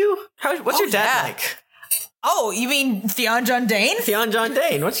like you? What's your dad like? Oh, you mean Theon John Dane? Theon John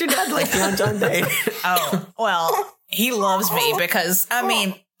Dane. What's your dad like, Theon John Dane? Oh, well, he loves me because, I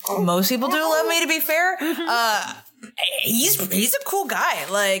mean, most people do love me, to be fair. He's a cool guy.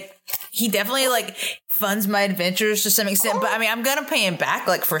 Like, he definitely, like, funds my adventures to some extent. But, I mean, I'm going to pay him back,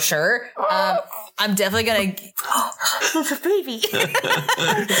 like, for sure. I'm definitely going to... There's a baby.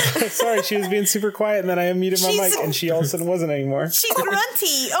 Sorry, she was being super quiet, and then I unmuted my mic, and she all of a sudden wasn't anymore. She's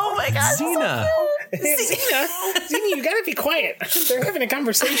grunty. Oh, my God. Xena. Xena, you gotta be quiet. They're having a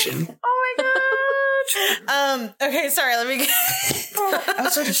conversation. Oh my god. Okay, sorry. Let me get. I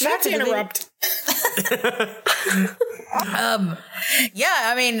was so distracted. Not to interrupt. Yeah,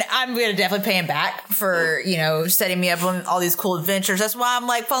 I mean, I'm gonna definitely pay him back for setting me up on all these cool adventures. That's why I'm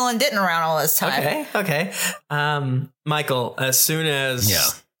like following Denton around all this time. Okay. Michael, as soon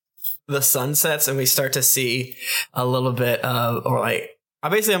as the sun sets and we start to see a little bit of, or like. I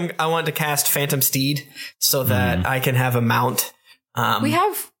want to cast Phantom Steed so that I can have a mount. We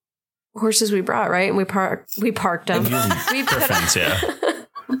have horses we brought, right? And we parked them. We griffins, yeah.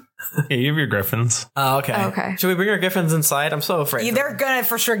 Yeah, you have your griffins. Oh, okay. Okay. Should we bring our griffins inside? I'm so afraid. Yeah, they're gonna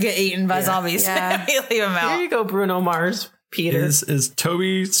for sure get eaten by zombies. Yeah. We leave them out. Here you go, Bruno Mars. Peter. Is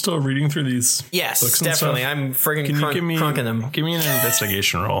Toby still reading through these? Yes, books and definitely. stuff? I'm friggin' crunking them. Give me an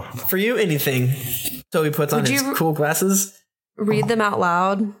investigation roll. For you, anything. Toby puts on his cool glasses. Read them out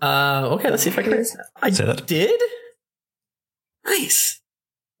loud. Okay, let's see if I can. I Say that. did? Nice.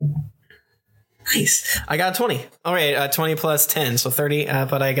 I got a 20. All right, 20 plus 10, so 30,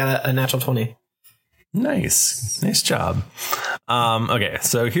 but I got a natural 20. Nice job. Okay,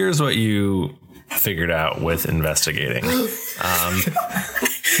 so here's what you figured out with investigating. There's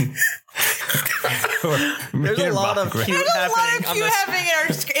a lot of cute happening in our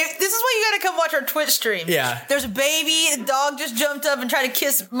this is why you gotta come watch our Twitch stream. Yeah. There's a baby, the dog just jumped up and tried to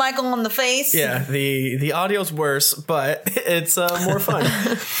kiss Michael on the face. Yeah, the audio's worse, but it's more fun.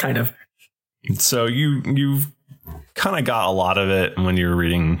 Kind of. So you've kind of got a lot of it when you're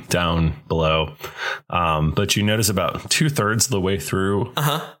reading down below. But you notice about 2/3 of the way through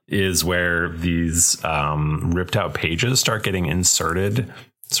is where these ripped out pages start getting inserted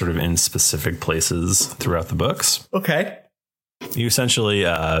sort of in specific places throughout the books. Okay. You essentially,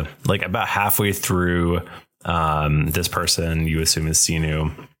 like about halfway through, this person you assume is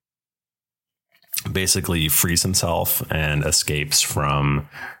Sinu basically frees himself and escapes from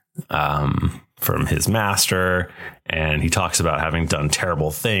his master. And he talks about having done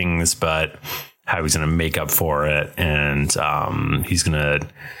terrible things, but how he's going to make up for it. And he's going to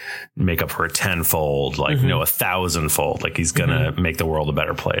make up for it tenfold, like, 1,000-fold. Like he's going to make the world a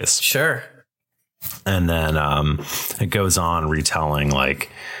better place. Sure. And then it goes on retelling like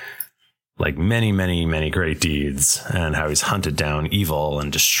many, many, many great deeds and how he's hunted down evil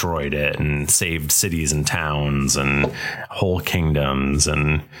and destroyed it and saved cities and towns and whole kingdoms,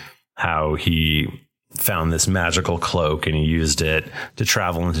 and how he found this magical cloak and he used it to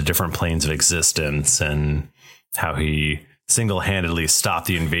travel into different planes of existence, and how he single-handedly stopped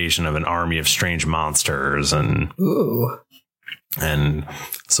the invasion of an army of strange monsters and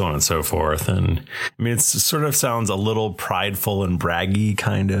so on and so forth. And I mean, it sort of sounds a little prideful and braggy,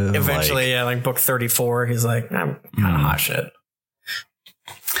 kind of. Eventually, like book 34, he's like, I'm kind of hot shit.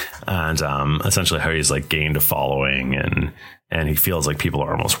 And essentially how he's like gained a following, and he feels like people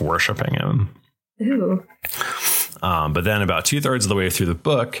are almost worshiping him. Ooh. But then about 2/3 of the way through the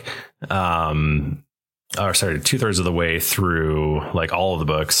book, 2/3 of the way through like all of the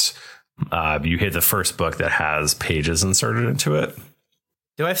books, you hit the first book that has pages inserted into it.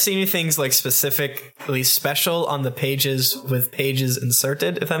 Do I see any things like specifically special on the pages with pages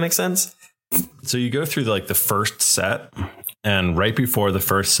inserted, if that makes sense? So you go through the first set, and right before the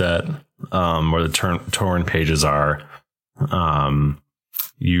first set, where the torn pages are,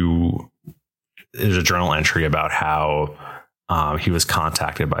 there's a journal entry about how he was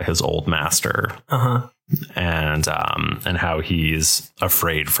contacted by his old master. And how he's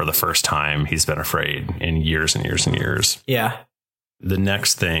afraid for the first time he's been afraid in years and years and years. Yeah. The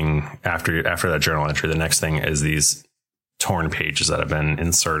next thing after that journal entry, the next thing is these torn pages that have been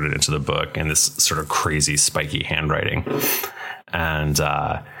inserted into the book in this sort of crazy spiky handwriting. And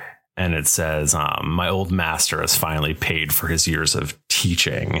it says, my old master has finally paid for his years of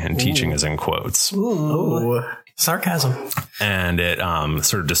teaching, and teaching is in quotes. Ooh. Sarcasm. And it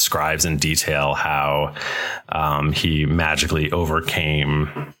sort of describes in detail how he magically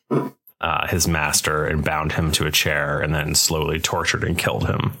overcame his master and bound him to a chair and then slowly tortured and killed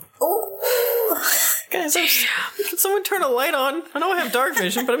him. Guys, can someone turn a light on? I know I have dark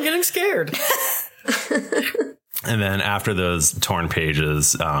vision, but I'm getting scared. And then after those torn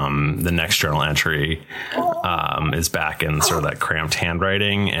pages, the next journal entry is back in sort of that cramped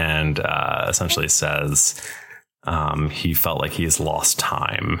handwriting, and essentially says he felt like he's lost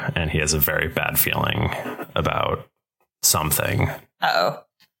time and he has a very bad feeling about something. Uh-oh.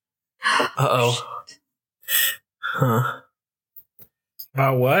 Huh.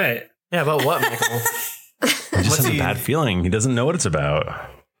 About what? Yeah, about what, Michael? He just has a bad feeling. He doesn't know what it's about.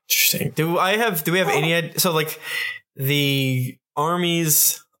 Interesting. Do we have any idea? So like the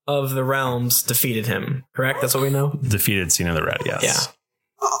armies of the realms defeated him, correct? That's what we know? Defeated Cena the Red, yes. Yeah.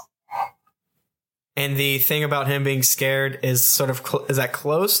 And the thing about him being scared is sort of, is that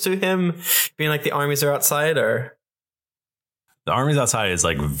close to him being like the armies are outside, or? The armies outside is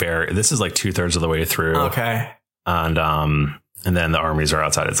like this is like 2/3 of the way through. Okay. And then the armies are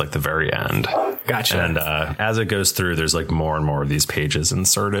outside. It's like the very end. Gotcha. And as it goes through, there's like more and more of these pages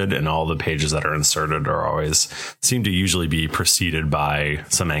inserted, and all the pages that are inserted are always seem to usually be preceded by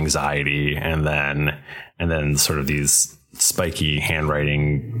some anxiety, and then sort of these spiky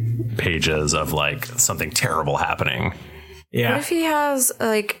handwriting pages of like something terrible happening. Yeah. What if he has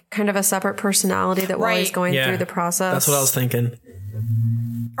like kind of a separate personality that while he's going through the process? That's what I was thinking.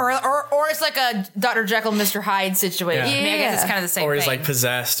 Or it's like a Dr. Jekyll, Mr. Hyde situation. Yeah. I mean, I guess it's kind of the same thing. Or he's like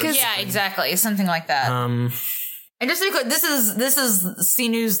possessed. Yeah, exactly. Something like that. And just to be clear, this is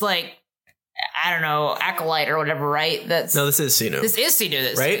Sinu's like, I don't know, acolyte or whatever, right? No, this is Sinu. This is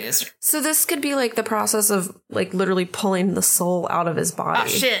Sinu, right? So this could be like the process of like literally pulling the soul out of his body. Oh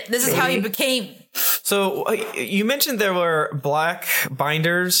shit! This is how he became. So you mentioned there were black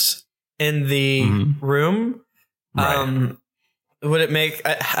binders in the room. Right. Would it make?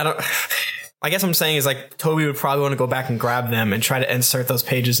 I guess what I'm saying is like Toby would probably want to go back and grab them and try to insert those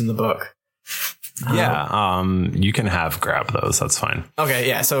pages in the book. Yeah, you can grab those. That's fine. Okay,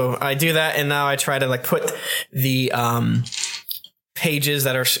 yeah. So I do that, and now I try to like put the pages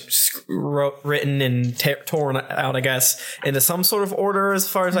that are written and torn out, I guess, into some sort of order as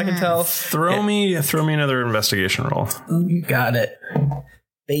far as I can tell. Throw me another investigation roll. You got it,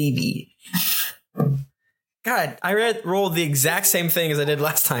 baby. God, I rolled the exact same thing as I did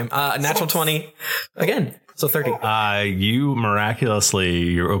last time. Natural 20 again. So 30. You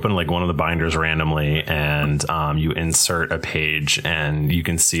miraculously, open like one of the binders randomly, and you insert a page, and you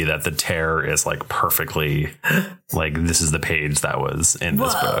can see that the tear is like perfectly like this is the page that was in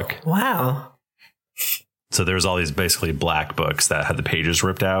this book. Wow. So there's all these basically black books that had the pages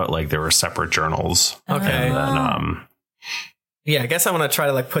ripped out, like they were separate journals. Okay. And Yeah, I guess I want to try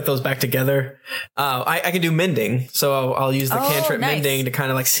to like put those back together. I can do mending, so I'll use the cantrip mending to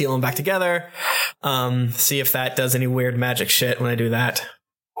kind of like seal them back together. See if that does any weird magic shit when I do that.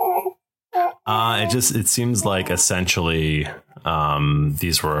 It seems like essentially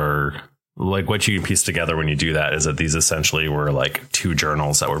these were like what you can piece together when you do that is that these essentially were like two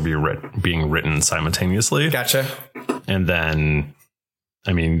journals that were being written simultaneously. Gotcha. And then,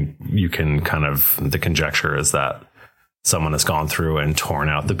 I mean, you can kind of, the conjecture is that someone has gone through and torn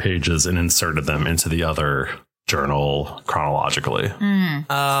out the pages and inserted them into the other journal chronologically. Oh,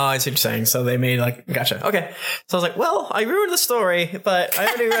 I see what you're saying. So they made like, gotcha. Okay. So I was like, well, I ruined the story, but I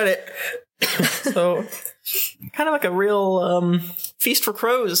already read it. So kind of like a real Feast for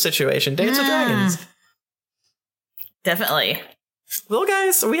Crows situation. Dance of Dragons. Definitely. Well,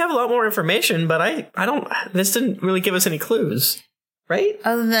 guys, we have a lot more information, but I don't, this didn't really give us any clues, right?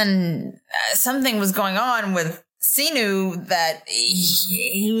 Other than something was going on with Sinu that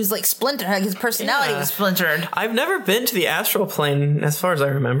he was like splintered, like his personality was splintered. I've never been to the astral plane as far as I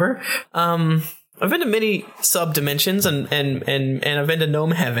remember. I've been to many sub dimensions and I've been to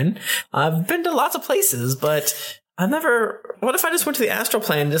Gnome Heaven. I've been to lots of places, but I've never, what if I just went to the astral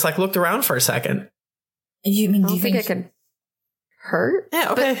plane and just like looked around for a second? Do you think it could hurt?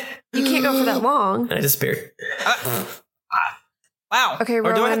 Yeah, okay. But you can't go for that long. I disappeared. Wow. Okay,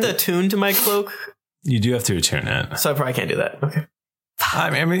 or do I have to attune to my cloak? You do have to attune it. So I probably can't do that. Okay.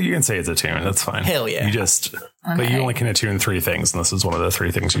 I mean, you can say it's attuned. That's fine. Hell yeah. You just, but you only can attune 3 things, and this is one of the 3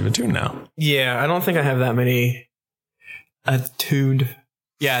 things you've attuned now. Yeah, I don't think I have that many attuned.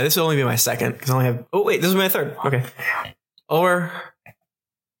 Yeah, this will only be my second because I only have. Oh wait, this is my third. Okay. Or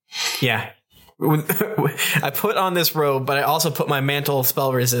yeah, I put on this robe, but I also put my mantle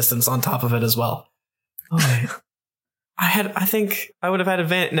spell resistance on top of it as well. Okay. I think I would have had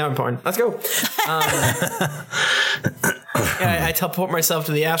advantage. Now I'm porn. Let's go. Yeah, I teleport myself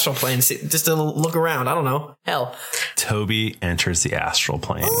to the astral plane just to look around. I don't know. Hell. Toby enters the astral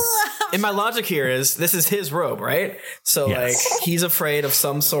plane. And my logic here is this is his robe, right? So like he's afraid of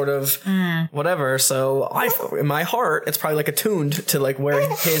some sort of whatever. So in my heart, it's probably like attuned to like where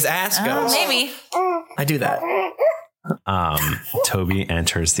his ass goes. Maybe. I do that. Toby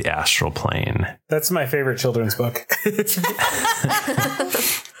enters the astral plane. That's my favorite children's book.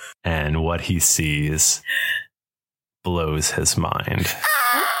 And what he sees blows his mind.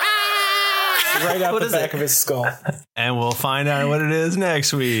 Right out the back of his skull. And we'll find out what it is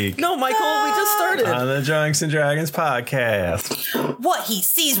next week. No, Michael, we just started. On the Drunks and Dragons podcast. What he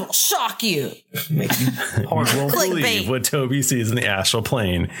sees will shock you. Make you You won't believe what Toby sees in the astral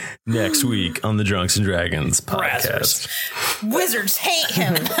plane next week on the Drunks and Dragons podcast. Wizards hate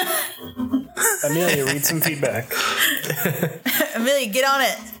him. Amelia, read some feedback. Amelia, get on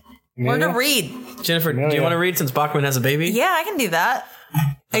it. Learn to read. Jennifer, do you want to read since Bachman has a baby? Yeah, I can do that.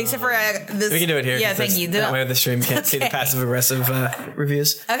 Except for this. We can do it here. Yeah, thank you. That way the stream can't see the passive aggressive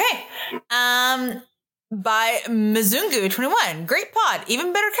reviews. Okay. By Mizungu21. Great pod.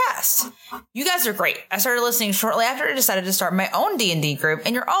 Even better cast. You guys are great. I started listening shortly after I decided to start my own D&D group,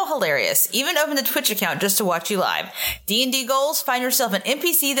 and you're all hilarious. Even opened a Twitch account just to watch you live. D&D goals, find yourself an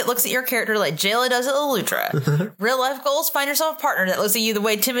NPC that looks at your character like Jayla does at Elutra. Real life goals, find yourself a partner that looks at you the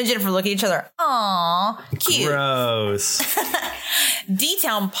way Tim and Jennifer look at each other. Aww, cute. Gross.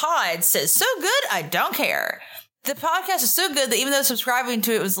 D-Town Pod says, so good, I don't care. The podcast is so good that even though subscribing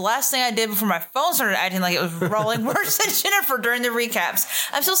to it was the last thing I did before my phone started acting like it was rolling worse than Jennifer during the recaps,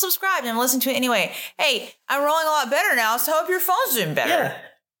 I'm still subscribed and I'm listening to it anyway. Hey, I'm rolling a lot better now, so I hope your phone's doing better.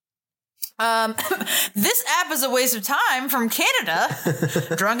 Yeah. This app is a waste of time from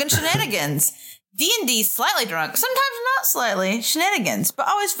Canada. Drunken Shenanigans. D&D slightly drunk, sometimes not slightly, shenanigans, but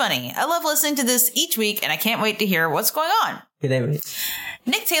always funny. I love listening to this each week, and I can't wait to hear what's going on. Good day,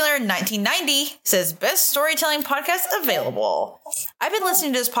 Nick Taylor, 1990, says, best storytelling podcast available. I've been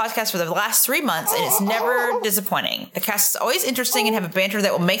listening to this podcast for the last 3 months, and it's never disappointing. The cast is always interesting and have a banter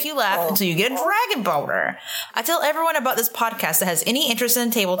that will make you laugh until you get a dragon boner. I tell everyone about this podcast that has any interest in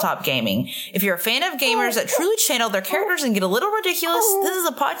tabletop gaming. If you're a fan of gamers that truly channel their characters and get a little ridiculous, this is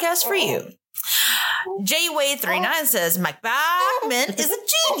a podcast for you. J Wade 39 says, Mike Bachman is a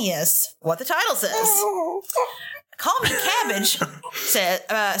genius. What the title says. Call Me Cabbage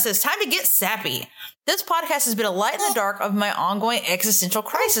says, time to get sappy. This podcast has been a light in the dark of my ongoing existential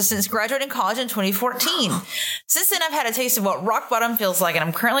crisis since graduating college in 2014. Since then, I've had a taste of what rock bottom feels like, and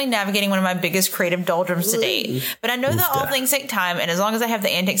I'm currently navigating one of my biggest creative doldrums to date. But I know that all things take time, and as long as I have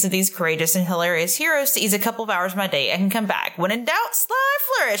the antics of these courageous and hilarious heroes to ease a couple of hours of my day, I can come back. When in doubt, slide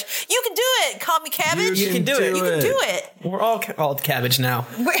flourish. You can do it. Call me Cabbage. You can do it. You can do it. We're all called Cabbage now.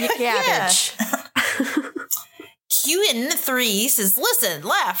 Cabbage. Hewen3 says, listen,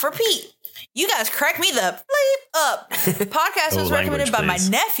 laugh, repeat. You guys crack me the bleep up. Podcast was recommended by my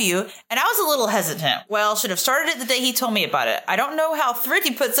nephew, and I was a little hesitant. Well, should have started it the day he told me about it. I don't know how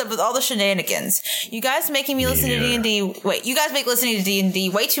Thrifty puts up with all the shenanigans. You guys making me listen to D&D. Wait, you guys make listening to D&D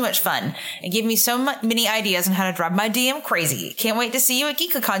way too much fun and give me so many ideas on how to drive my DM crazy. Can't wait to see you at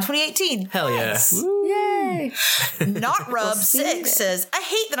GeeklyCon 2018. Hell yeah. Yay. Not Rub 6 says, I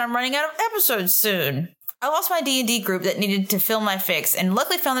hate that I'm running out of episodes soon. I lost my D&D group that needed to fill my fix and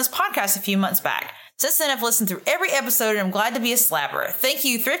luckily found this podcast a few months back. Since then, I've listened through every episode and I'm glad to be a slapper. Thank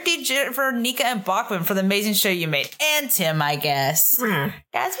you, Thrifty, Jennifer, Nika, and Bachman for the amazing show you made. And Tim, I guess.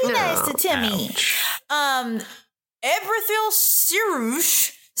 Guys, be nice to Timmy. Everthil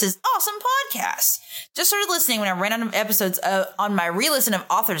Sirush says, awesome podcast. Just started listening when I ran out of episodes on my re-listen of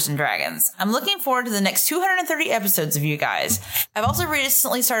Authors and Dragons. I'm looking forward to the next 230 episodes of you guys. I've also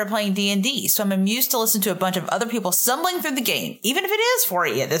recently started playing D&D, so I'm amused to listen to a bunch of other people stumbling through the game, even if it is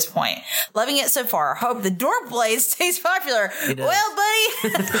 4E at this point. Loving it so far. Hope the Dork Blade stays popular. Well,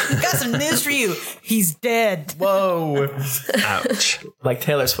 buddy, got some news for you. He's dead. Whoa. Ouch. Like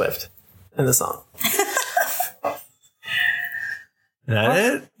Taylor Swift in the song. That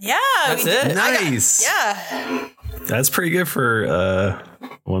it? Yeah. That's it. Nice. Yeah. That's pretty good for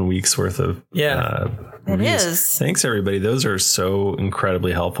 1 week's worth of It reviews. is. Thanks, everybody. Those are so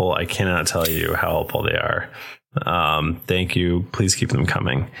incredibly helpful. I cannot tell you how helpful they are. Thank you. Please keep them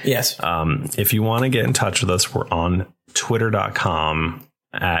coming. Yes. If you want to get in touch with us, we're on twitter.com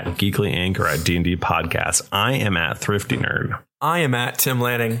at Geekly Inc. or at D&D Podcast. I am at Thrifty Nerd. I am at Tim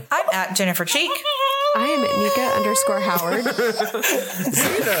Lanning. I'm at Jennifer Cheek. I am at Nika_Howard.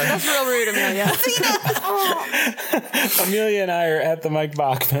 That's real rude, Amelia. Amelia and I are at the Mike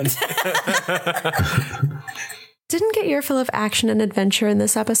Bachman. Didn't get your fill of action and adventure in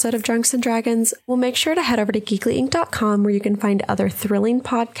this episode of Drunks and Dragons? Well, make sure to head over to geeklyinc.com where you can find other thrilling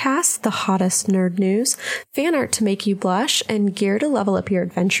podcasts, the hottest nerd news, fan art to make you blush, and gear to level up your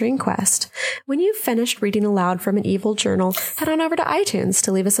adventuring quest. When you've finished reading aloud from an evil journal, head on over to iTunes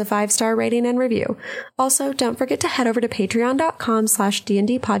to leave us a 5-star rating and review. Also, don't forget to head over to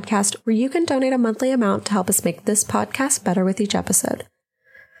patreon.com/D&D podcast where you can donate a monthly amount to help us make this podcast better with each episode.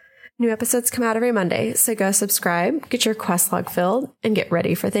 New episodes come out every Monday, so go subscribe, get your quest log filled, and get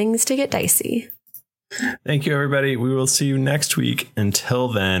ready for things to get dicey. Thank you, everybody. We will see you next week. Until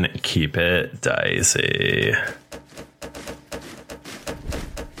then, keep it dicey.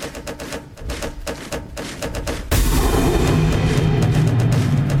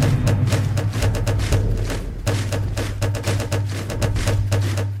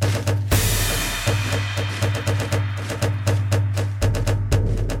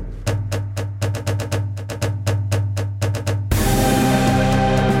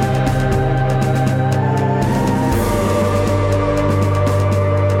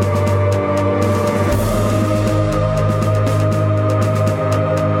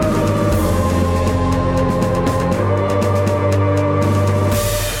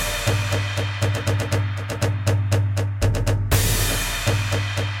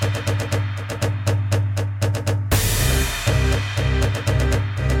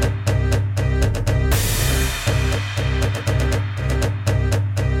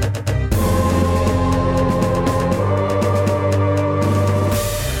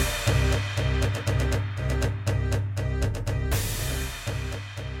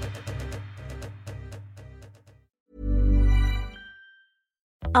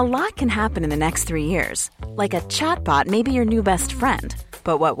 A lot can happen in the next 3 years. Like a chatbot may be your new best friend.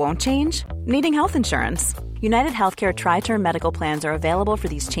 But what won't change? Needing health insurance. United Healthcare Tri-Term Medical Plans are available for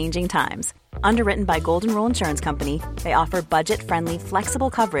these changing times. Underwritten by Golden Rule Insurance Company, they offer budget-friendly, flexible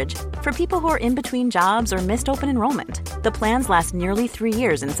coverage for people who are in between jobs or missed open enrollment. The plans last nearly 3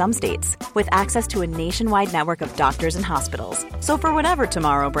 years in some states, with access to a nationwide network of doctors and hospitals. So for whatever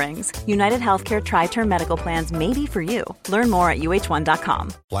tomorrow brings, United Healthcare Tri-Term Medical Plans may be for you. Learn more at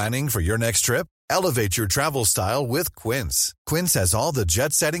uh1.com. Planning for your next trip? Elevate your travel style with Quince. Quince has all the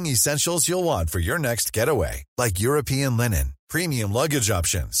jet-setting essentials you'll want for your next getaway, like European linen, premium luggage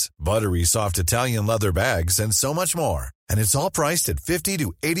options, buttery soft Italian leather bags, and so much more. And it's all priced at 50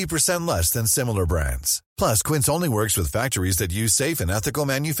 to 80% less than similar brands. Plus, Quince only works with factories that use safe and ethical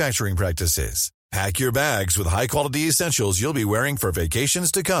manufacturing practices. Pack your bags with high-quality essentials you'll be wearing for vacations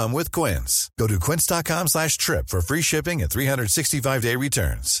to come with Quince. Go to quince.com/trip for free shipping and 365-day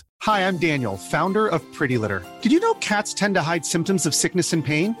returns. Hi, I'm Daniel, founder of Pretty Litter. Did you know cats tend to hide symptoms of sickness and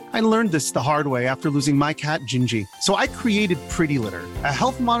pain? I learned this the hard way after losing my cat, Gingy. So I created Pretty Litter, a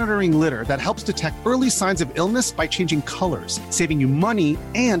health monitoring litter that helps detect early signs of illness by changing colors, saving you money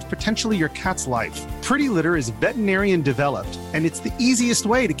and potentially your cat's life. Pretty Litter is veterinarian developed, and it's the easiest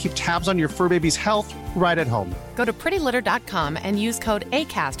way to keep tabs on your fur baby's health right at home. Go to prettylitter.com and use code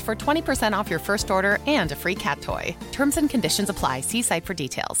ACAST for 20% off your first order and a free cat toy. Terms and conditions apply. See site for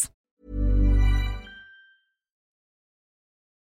details.